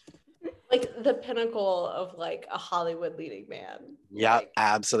finest. Like the pinnacle of like a Hollywood leading man. Yeah, like,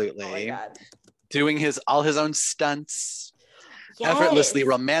 absolutely. Oh my God. Doing all his own stunts, Yes. effortlessly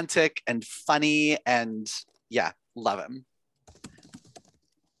romantic and funny, and yeah, love him.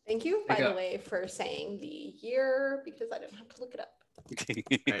 Thank you, by the way, for saying the year because I didn't have to look it up.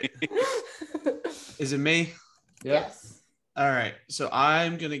 Is it me? Yes. All right. So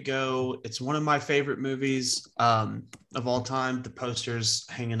I'm going to go. It's one of my favorite movies of all time. The poster's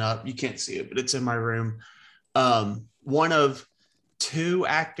hanging up. You can't see it, but it's in my room. One of two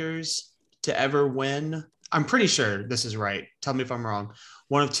actors to ever win. I'm pretty sure this is right. Tell me if I'm wrong.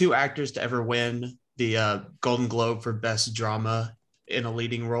 One of two actors to ever win the Golden Globe for Best Drama in a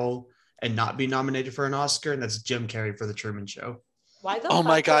leading role and not be nominated for an Oscar. And that's Jim Carrey for The Truman Show. Why the Oh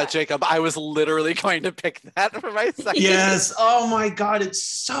my fuck God, Jacob. I was literally going to pick that for my second. Yes. Oh my God. It's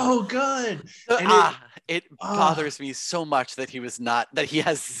so good. And it bothers me so much that he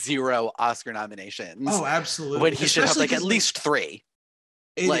has 0 Oscar nominations. Oh, absolutely. When he should have like at because, least 3.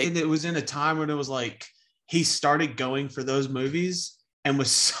 And it was in a time when it was like he started going for those movies and was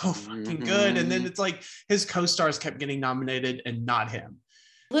so fucking good. And then it's like his co-stars kept getting nominated and not him.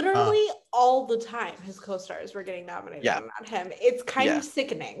 Literally all the time his co-stars were getting nominated and not him. It's kind of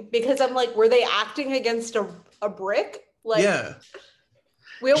sickening because I'm like, were they acting against a brick? Like,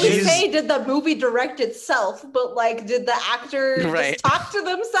 we always say, did the movie direct itself? But like, did the actor just talk to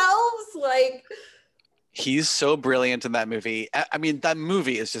themselves? Like, he's so brilliant in that movie. I mean, that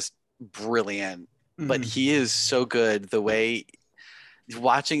movie is just brilliant, but he is so good. The way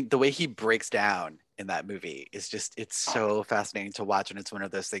he breaks down in that movie is just, it's so fascinating to watch. And it's one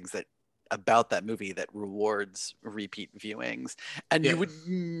of those things that about that movie that rewards repeat viewings. And you would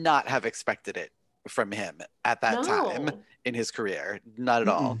not have expected it from him at that time in his career. Not at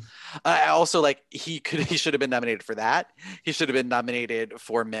all. I also like, he should have been nominated for that. He should have been nominated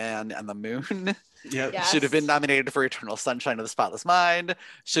for Man and the Moon. Should have been nominated for Eternal Sunshine of the Spotless Mind.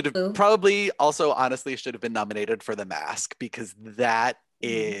 Should have probably also honestly should have been nominated for The Mask, because that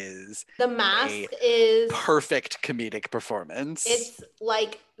is The Mask is perfect comedic performance. It's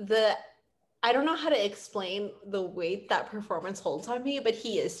like I don't know how to explain the weight that performance holds on me, but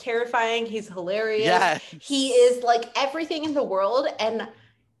he is terrifying. He's hilarious. Yes. He is like everything in the world. And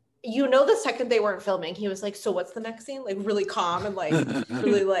you know, the second they weren't filming, he was like, so what's the next scene? Like really calm and like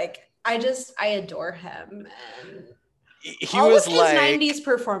really like, I adore him. And he was of his 90s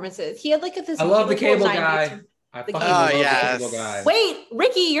performances. He had like this. I love the cable guy. I fucking love the cable guy. Wait,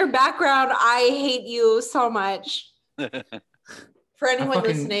 Ricky, your background, I hate you so much. For anyone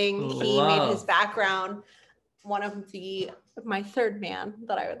listening, he made his background one of my third man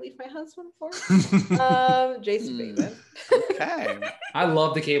that I would leave my husband for. Jason Bateman. Okay. I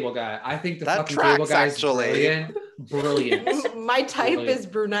love the cable guy. I think the fucking cable guy is brilliant. My type is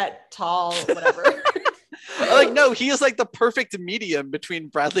brunette, tall, whatever. Like, no, he is like the perfect medium between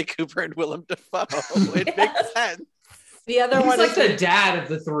Bradley Cooper and Willem Dafoe. It makes sense. The other one is like the dad of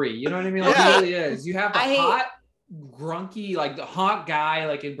the three. You know what I mean? Like, he really is. You have the hot, grunky, like the hot guy,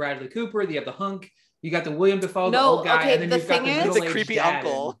 like in Bradley Cooper. You have the hunk. You got the William Dafoe, the old guy, and then you've got the middle-aged creepy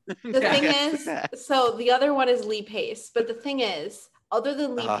uncle. The thing is, so the other one is Lee Pace, but the thing is, other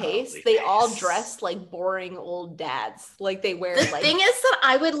than Lee Pace, they all dress like boring old dads. Like they wear. The thing is that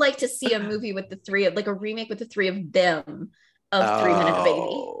I would like to see a movie with the three of, like a remake with the three of them of 3 Minute Baby.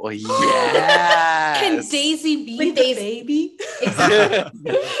 Oh yeah. Can Daisy be the baby?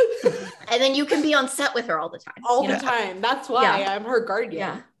 Exactly. And then you can be on set with her all the time. All the time. That's why I'm her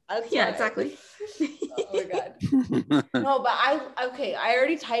guardian. Yeah, exactly. Oh my god. No, but I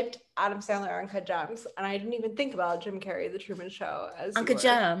already typed Adam Sandler Uncut Gems, and I didn't even think about Jim Carrey, The Truman Show as Uncut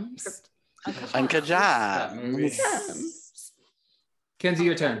Gems. Uncut Gems. Kenzie,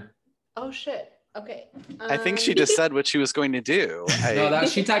 your turn. Oh shit. Okay. I think she just said what she was going to do. No,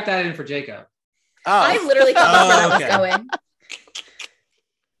 she typed that in for Jacob. I literally thought that was going.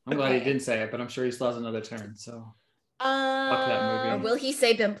 I'm glad he didn't say it, but I'm sure he still has another turn. So fuck that movie. Or will he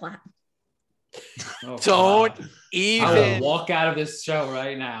say Ben Platt? Oh, don't even. I will walk out of this show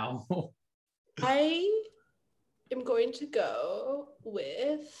right now. I am going to go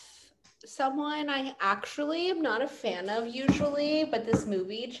with someone I actually am not a fan of usually, but this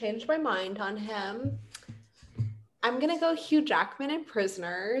movie changed my mind on him. I'm gonna go Hugh Jackman in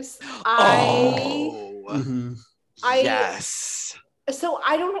Prisoners. Yes. So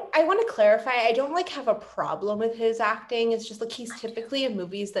I want to clarify, I don't like have a problem with his acting. It's just like he's typically in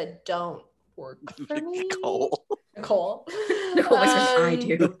movies that don't work for me. Nicole. I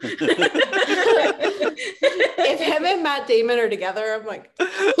do. If him and Matt Damon are together, I'm like,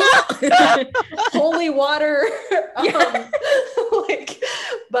 holy water.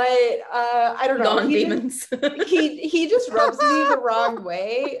 But I don't know. Non-demons. He just rubs me the wrong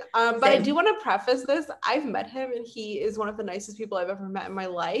way. But I do want to preface this. I've met him, and he is one of the nicest people I've ever met in my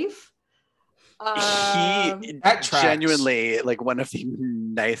life. He genuinely like one of the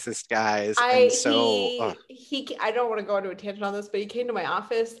nicest guys. I don't want to go into a tangent on this, but he came to my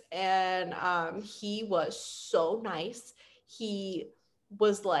office and he was so nice. He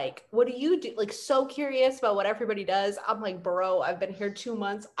was like, what do you do? Like so curious about what everybody does. I'm like, bro, I've been here 2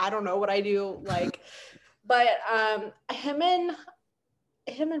 months. I don't know what I do. Like, but him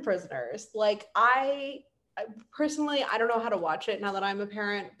and Prisoners, like I personally, I don't know how to watch it now that I'm a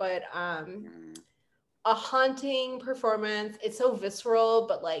parent, but a haunting performance. It's so visceral,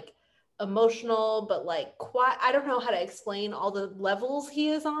 but like emotional, but like quiet. I don't know how to explain all the levels he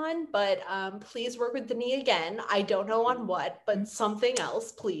is on, but please work with Denis again. I don't know on what, but something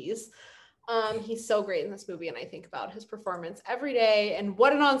else, please. He's so great in this movie, and I think about his performance every day. And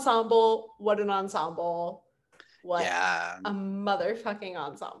what an ensemble! What a motherfucking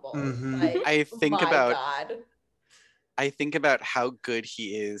ensemble. Like, I think about how good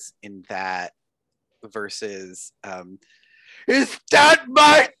he is in that versus is that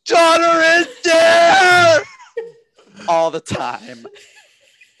my daughter is there all the time.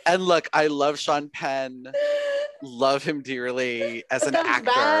 And look, I love Sean Penn, love him dearly as an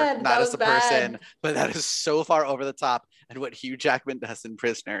actor, not as a person, but that is so far over the top. And what Hugh Jackman does in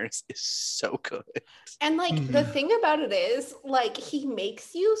Prisoners is so good. And like the thing about it is, like, he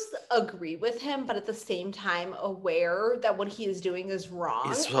makes you agree with him, but at the same time aware that what he is doing is wrong.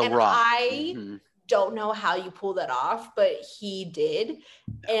 I don't know how you pull that off, but he did.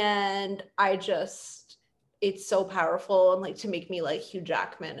 And it's so powerful. And like to make me like Hugh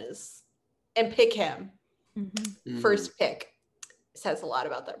Jackman and pick him first pick says a lot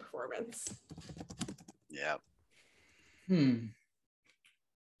about that performance. Yeah.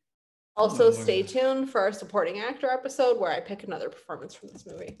 Also, stay tuned for our supporting actor episode where I pick another performance from this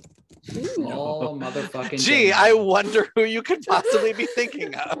movie. Oh, motherfucking. Gee, goodness. I wonder who you could possibly be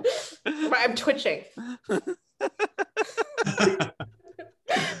thinking of. I'm twitching.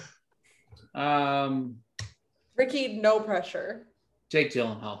 Ricky, no pressure. Jake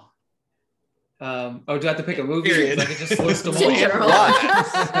Gyllenhaal. Do I have to pick a movie? Period. I can just list them In all. general.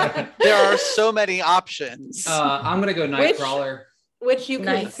 There are so many options. I'm gonna go Nightcrawler. Which you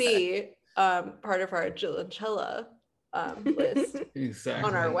can Nice. see part of our Jill and Chella list Exactly.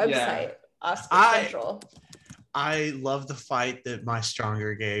 on our Yeah. website, Oscar Central. I love the fight that My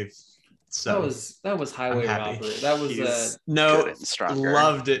Stronger gave. So That was Highway I'm happy. Robbery. That was He's- Good and stronger.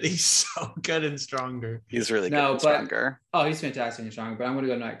 loved it. He's so good and stronger. He's really good No, and but- stronger. he's fantastic and strong. But I'm gonna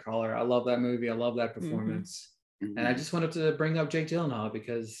go Nightcrawler. I love that movie. I love that performance. Mhm. And I just wanted to bring up Jake Gyllenhaal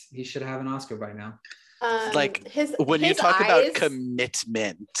because he should have an Oscar by now. Like, his when you his talk about eyes-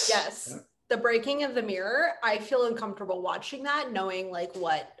 commitment. yes, the breaking of the mirror, I feel uncomfortable watching that, knowing like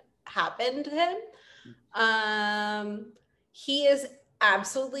what happened to him. He is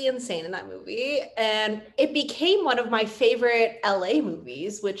absolutely insane in that movie, and it became one of my favorite LA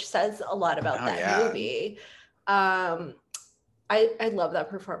movies, which says a lot about that movie. I love that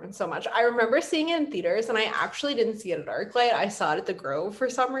performance so much. I remember seeing it in theaters, and I actually didn't see it at ArcLight. I saw it at the Grove for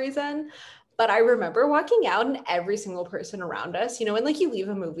some reason. But I remember walking out and every single person around us, you know, and like you leave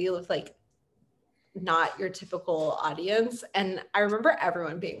a movie with like not your typical audience. And I remember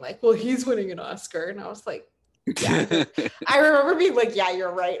everyone being like, well, he's winning an Oscar. And I was like, yeah. I remember being like, yeah, you're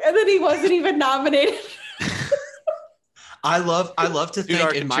right. And then he wasn't even nominated. I love to Dude, think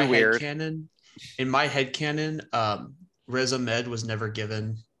Ark, in too weird. my headcanon, Riz Ahmed was never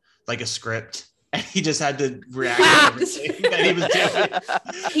given like a script. And he just had to react to everything that he was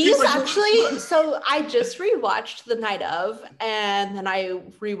doing. He's like, actually, so I just rewatched The Night Of, and then I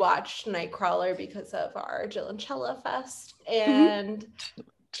rewatched Nightcrawler because of our Jill and Chella Fest. And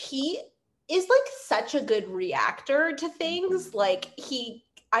he is like such a good reactor to things. Like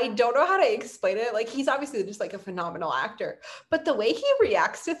I don't know how to explain it. Like he's obviously just like a phenomenal actor, but the way he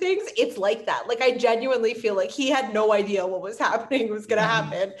reacts to things, it's like that. Like I genuinely feel like he had no idea what was happening was going to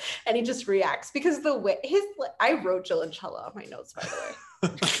happen, and he just reacts because the way I wrote Jill and Chella on my notes, by the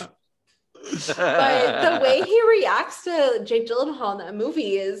way. But the way he reacts to Jake Gyllenhaal in that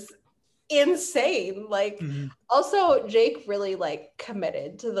movie is insane. Like also Jake really like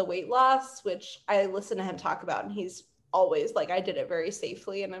committed to the weight loss, which I listen to him talk about, and he's always like, I did it very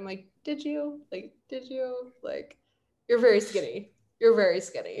safely. And I'm like, did you? Like, you're very skinny. You're very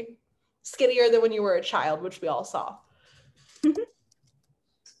skinny. Skinnier than when you were a child, which we all saw.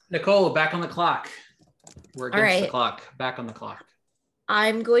 Nicole, back on the clock. We're against the right. clock. Back on the clock.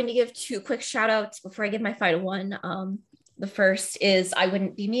 I'm going to give 2 quick shout outs before I give my final one. The first is I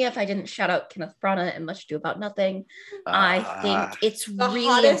wouldn't be me if I didn't shout out Kenneth Branagh and Much Ado About Nothing. I think it's The really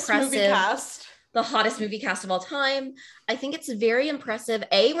hottest impressive. movie cast. The hottest movie cast of all time. I think it's very impressive,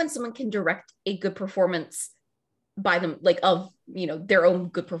 when someone can direct a good performance by them, like of, their own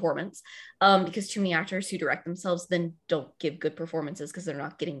good performance, because too many actors who direct themselves then don't give good performances because they're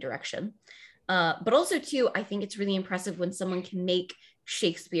not getting direction. But also too, I think it's really impressive when someone can make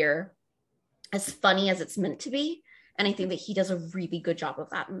Shakespeare as funny as it's meant to be. And I think that he does a really good job of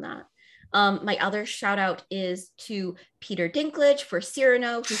that in that. My other shout out is to Peter Dinklage for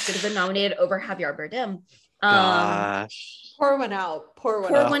Cyrano, who should have been nominated over Javier Bardem. Gosh. Pour one out. Pour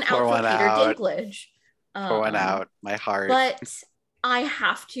one out for Peter Dinklage. Pour one out. My heart. But I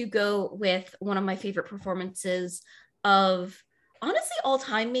have to go with one of my favorite performances of, honestly, all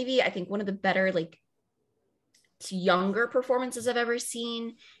time, maybe. I think one of the better, like, younger performances I've ever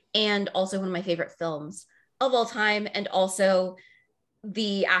seen, and also one of my favorite films of all time, and also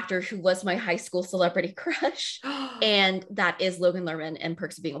the actor who was my high school celebrity crush, and that is Logan Lerman in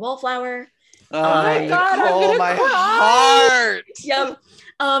Perks of Being a Wallflower. Oh my God, I'm Nicole, gonna my cry. heart. Yep.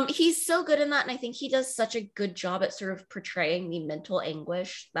 He's so good in that, and I think he does such a good job at sort of portraying the mental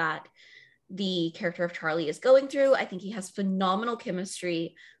anguish that the character of Charlie is going through. I think he has phenomenal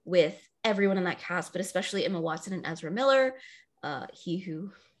chemistry with everyone in that cast, but especially Emma Watson and Ezra Miller, he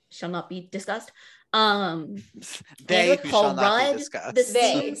who shall not be discussed. They and with who Paul shall not be Rudd, discussed. the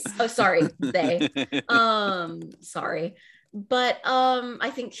scenes. Oh, sorry, they. Sorry, but I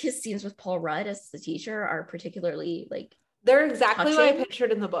think his scenes with Paul Rudd as the teacher are particularly like They're exactly what I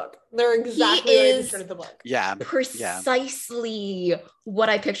pictured in the book. They're exactly what I pictured in the book. Yeah. Precisely what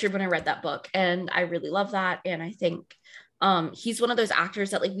I pictured when I read that book. And I really love that. And I think he's one of those actors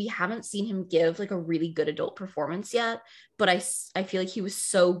that like we haven't seen him give like a really good adult performance yet. But I feel like he was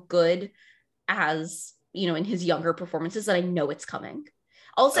so good as, you know, in his younger performances that I know it's coming.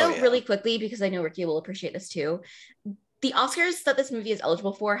 Also, really quickly, because I know Ricky will appreciate this too. The Oscars that this movie is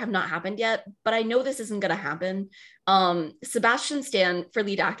eligible for have not happened yet, but I know this isn't going to happen. Sebastian Stan for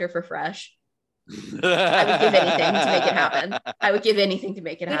lead actor for Fresh. I would give anything to make it happen. I would give anything to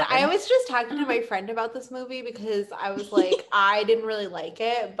make it happen. I was just talking to my friend about this movie because I was like, I didn't really like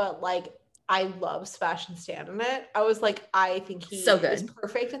it, but like, I love Sebastian Stan in it. I was like, I think he is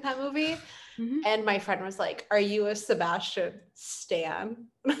perfect in that movie. Mm-hmm. And my friend was like, are you a Sebastian Stan?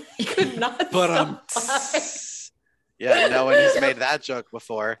 I could not Yeah, no one has made that joke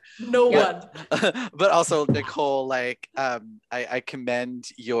before. No one. But also, Nicole, like, I commend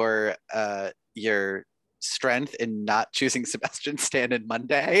your strength in not choosing Sebastian Stan in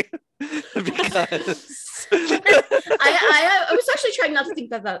Monday because I was actually trying not to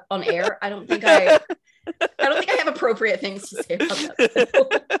think that on air. I don't think I have appropriate things to say about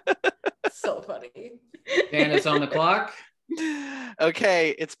that. So funny. Dan is on the clock.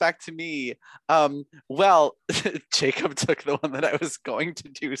 Okay, it's back to me. Well, Jacob took the one that I was going to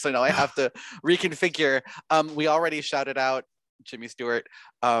do, so now I have to reconfigure. We already shouted out Jimmy Stewart.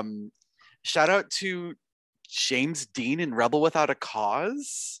 Shout out to James Dean in Rebel Without a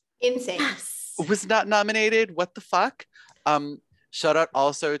Cause. Insane. Was not nominated. What the fuck? Shout out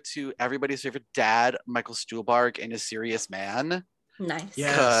also to everybody's favorite dad, Michael Stuhlbarg in A Serious Man. Nice.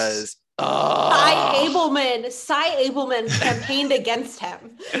 Because Cy Abelman campaigned against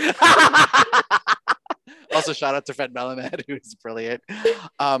him. Also, shout out to Fred Melamed, who is brilliant.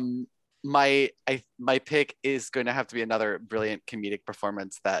 My pick is going to have to be another brilliant comedic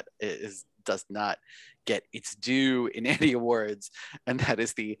performance that does not get its due in any awards, and that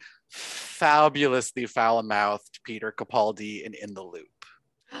is the fabulously foul-mouthed Peter Capaldi in The Loop.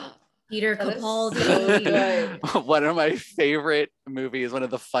 Peter Capaldi. So one of my favorite movies, one of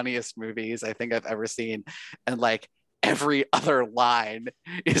the funniest movies I think I've ever seen. And like every other line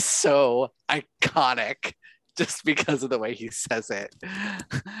is so iconic just because of the way he says it.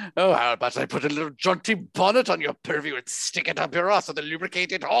 Oh, how about I put a little jaunty bonnet on your purview and stick it up your ass with a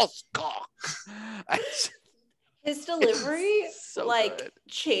lubricated horse cock. His delivery, so like,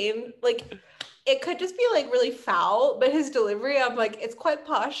 good. It could just be like really foul, but his delivery, I'm like, it's quite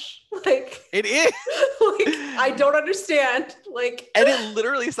posh. Like it is. Like I don't understand. Like, and it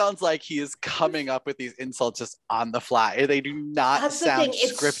literally sounds like he is coming up with these insults just on the fly. They do not sound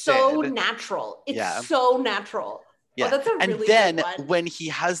scripted. It's so natural. It's so natural. Yeah, that's a really and then good one. When he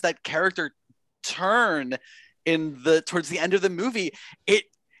has that character turn towards the end of the movie,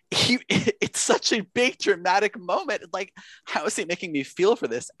 it's such a big dramatic moment. Like, how is he making me feel for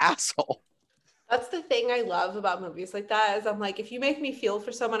this asshole? That's the thing I love about movies like that is I'm like, if you make me feel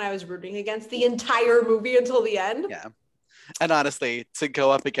for someone I was rooting against the entire movie until the end. Yeah. And honestly, to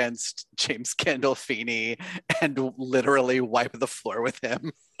go up against James Gandolfini and literally wipe the floor with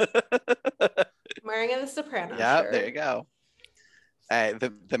him. I'm wearing a Sopranos Yeah, shirt. There you go.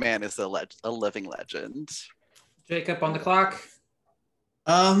 The man is a living legend. Jacob on the clock.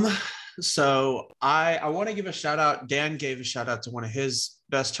 So I want to give a shout out. Dan gave a shout out to one of his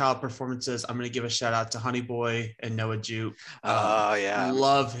best child performances. I'm going to give a shout out to Honey Boy and Noah Jupe. Oh yeah,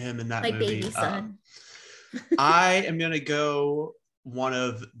 love him in that movie. Baby son. I am going to go one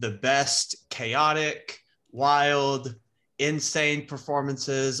of the best chaotic, wild, insane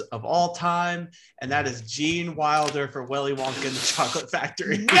performances of all time, and that is Gene Wilder for Willy Wonka and the Chocolate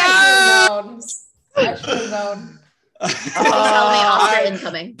Factory. I should have known.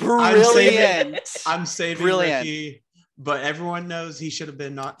 Incoming. Brilliant. I'm saving Ricky, but everyone knows he should have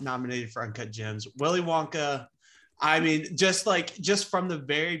been nominated for Uncut Gems. Willy Wonka, I mean, just from the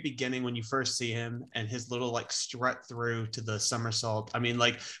very beginning when you first see him and his little like strut through to the somersault. I mean,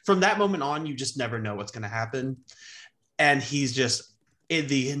 like from that moment on, you just never know what's going to happen. And he's just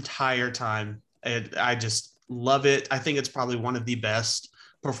the entire time. I just love it. I think it's probably one of the best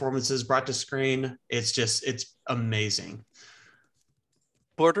performances brought to screen. It's amazing.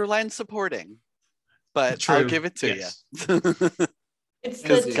 Borderline supporting, but True. I'll give it to you. It's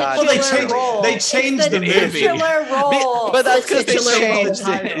the titular role. They changed the movie. Titular role. But that's because they changed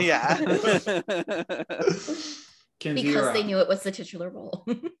role. it. Yeah. Because they knew it was the titular role.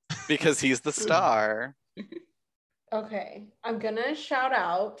 Because he's the star. Okay. I'm going to shout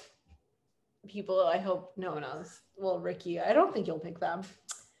out people I hope no one else. Well, Ricky, I don't think you'll pick them.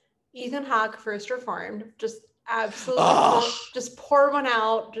 Ethan Hawke, First Reformed. Just Absolutely. Oh. Just pour one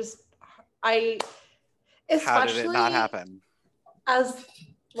out. How did it not happen? As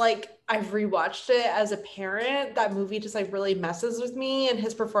like I've rewatched it as a parent, that movie just like really messes with me, and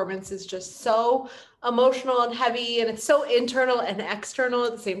his performance is just so emotional and heavy, and it's so internal and external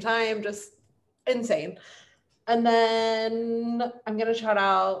at the same time, just insane. And then I'm gonna shout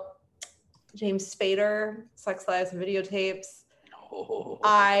out James Spader, Sex, Lies, and Videotapes. Oh.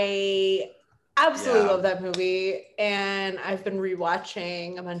 I absolutely love that movie, and I've been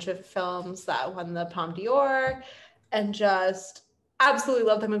rewatching a bunch of films that won the Palme d'Or, and just absolutely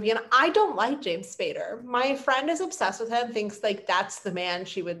love that movie. And I don't like James Spader. My friend is obsessed with him, thinks like that's the man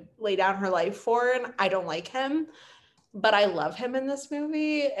she would lay down her life for, and I don't like him, but I love him in this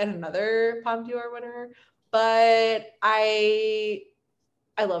movie and another Palme d'Or winner. But I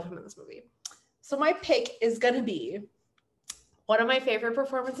love him in this movie. So my pick is gonna be one of my favorite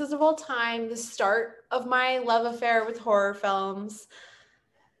performances of all time, the start of my love affair with horror films.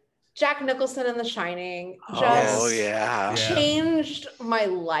 Jack Nicholson in The Shining just changed my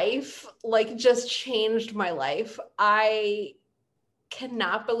life. Like, just changed my life. I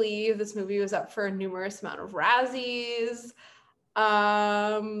cannot believe this movie was up for a numerous amount of Razzies.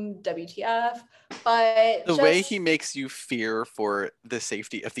 WTF. But the way he makes you fear for the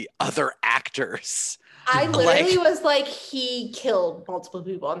safety of the other actors. I literally was like, he killed multiple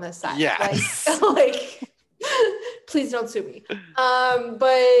people on this set. Yes. Like please don't sue me.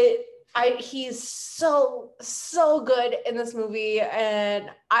 But he's so good in this movie,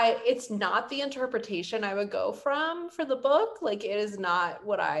 and it's not the interpretation I would go for the book. Like, it is not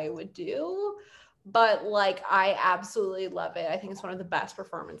what I would do, but like I absolutely love it. I think it's one of the best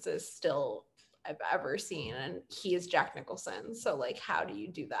performances still I've ever seen, and he is Jack Nicholson, so like how do you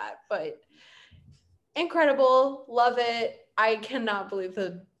do that? But incredible, love it. I cannot believe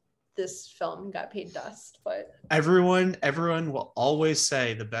this film got paid dust. But everyone will always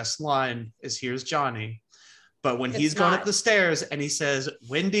say the best line is "Here's Johnny," but when he's going up the stairs and he says,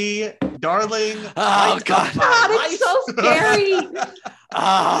 "Wendy, darling," oh god, it's so scary.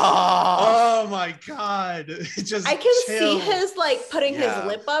 Oh my god, just I can see his like putting his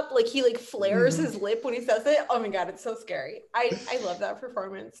lip up, like he like flares his lip when he says it. Oh my god, it's so scary. I love that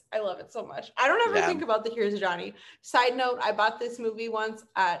performance. I love it so much. I don't ever think about the Here's Johnny. Side note, I bought this movie once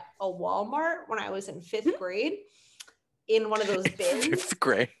at a Walmart when I was in 5th grade, in one of those bins. 5th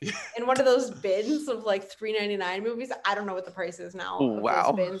grade. In one of those bins of like $3.99 movies. I don't know what the price is now.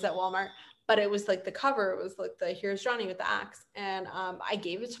 Wow. Those bins at Walmart. But it was like the cover, it was like the Here's Johnny with the axe. And I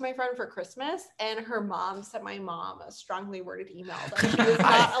gave it to my friend for Christmas, and her mom sent my mom a strongly worded email that she was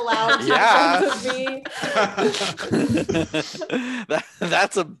not allowed to be friends with me.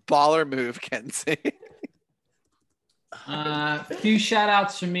 That's a baller move, Kenzie. A few shout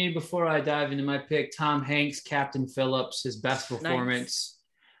outs from me before I dive into my pick. Tom Hanks, Captain Phillips, his best performance.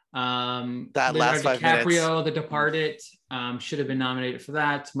 That Leonardo last 5 DiCaprio, minutes. The Departed, should have been nominated for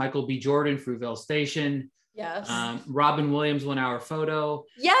that. Michael B. Jordan, Fruitvale Station. Yes. Robin Williams, 1 Hour Photo.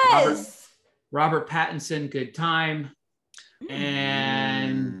 Yes. Robert Pattinson, Good Time.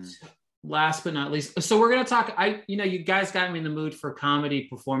 And last but not least, so we're going to talk, you guys got me in the mood for comedy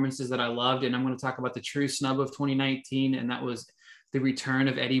performances that I loved, and I'm going to talk about the true snub of 2019, and that was the return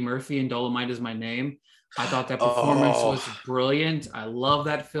of Eddie Murphy in Dolomite Is My Name. I thought that performance was brilliant. I love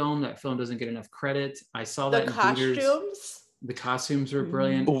that film. That film doesn't get enough credit. I saw that in theaters. The costumes were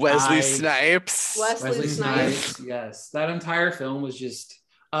brilliant. Wesley Snipes. Wesley Snipes. Yes. That entire film was just,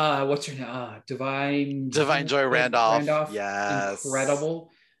 what's her name? Divine Joy Randolph. Yes. Incredible.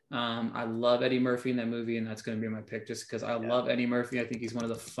 I love Eddie Murphy in that movie, and that's going to be my pick just because I love Eddie Murphy. I think he's one of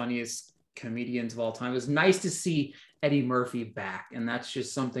the funniest comedians of all time. It was nice to see Eddie Murphy back, and that's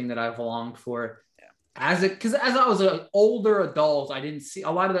just something that I've longed for. Because as I was an older adult, I didn't see a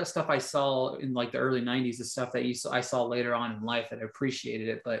lot of that stuff I saw in like the early 90s, the stuff that I saw later on in life, and I appreciated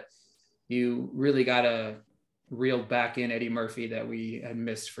it. But you really got to reel back in Eddie Murphy that we had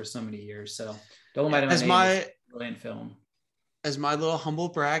missed for so many years. So Dolomite is a brilliant film. As my little humble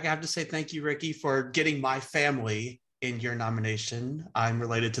brag, I have to say thank you, Ricky, for getting my family in your nomination. I'm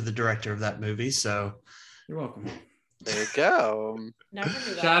related to the director of that movie, so you're welcome. There you go.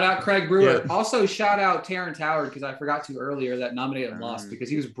 Shout out Craig Brewer. Yeah. Also shout out Terrence Howard, because I forgot to earlier that nominated and lost,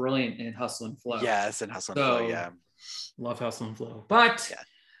 because he was brilliant in Hustle and Flow. Yes, in Hustle and Flow, yeah. Love Hustle and Flow. But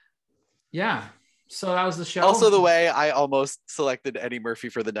yeah, so that was the show. Also the way I almost selected Eddie Murphy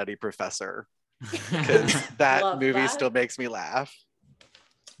for The Nutty Professor, because that movie still makes me laugh.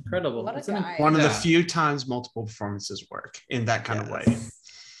 Incredible. One of the few times multiple performances work in that kind of way.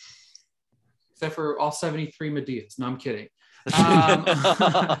 Except for all 73 Medeas. No, I'm kidding.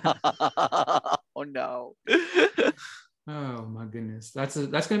 Oh no. Oh my goodness, that's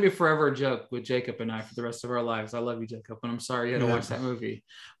gonna be a forever joke with Jacob and I for the rest of our lives. I love you, Jacob, and I'm sorry you had to watch that movie.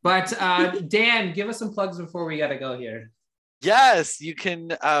 But Dan, give us some plugs before we gotta go here. Yes, you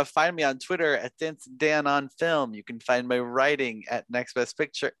can find me on Twitter at Dan on Film. You can find my writing at Next Best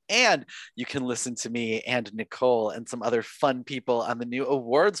Picture, and you can listen to me and Nicole and some other fun people on the new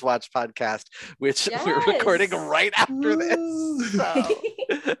Awards Watch podcast, which we're recording right after this. So.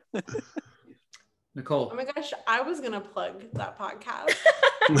 Nicole. Oh my gosh, I was gonna plug that podcast.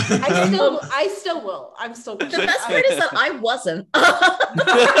 I still will. I'm still gonna. The best part is that I wasn't. I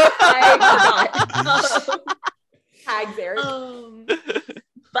forgot. Tags Eric.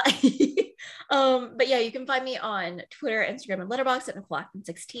 But yeah, you can find me on Twitter, Instagram, and Letterboxd at Nicole Ackman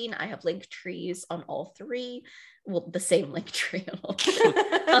 16. I have link trees on all three. Well, the same link tree on all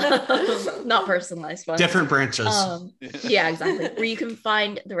three. Not personalized ones. Different branches. Yeah, exactly. Where you can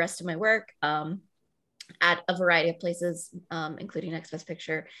find the rest of my work at a variety of places, including Next Best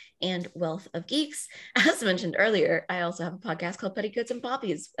Picture and Wealth of Geeks. As mentioned earlier, I also have a podcast called Petticoats and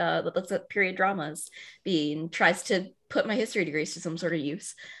Poppies that looks at period dramas, tries to put my history degrees to some sort of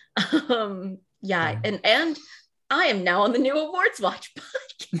use. And I am now on the new Awards Watch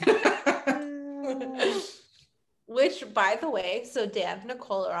podcast. Which, by the way, so Dan and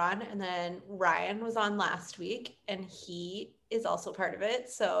Nicole are on, and then Ryan was on last week, and he is also part of it.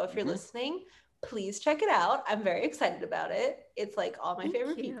 So if you're listening, please check it out. I'm very excited about it. It's like all my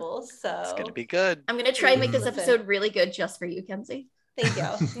favorite people. So it's gonna be good. I'm gonna try and make this episode really good just for you, Kenzie. Thank you.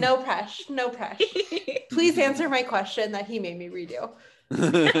 No pressure. No pressure. Please answer my question that he made me redo.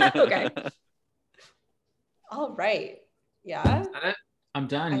 Okay. All right. Yeah. I'm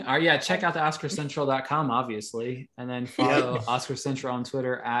done. Check out the OscarsCentral.com, obviously, and then follow Oscar Central on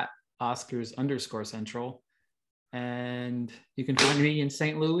Twitter at Oscars_Central. And you can find me in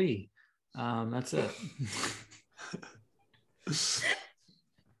St. Louis. That's it.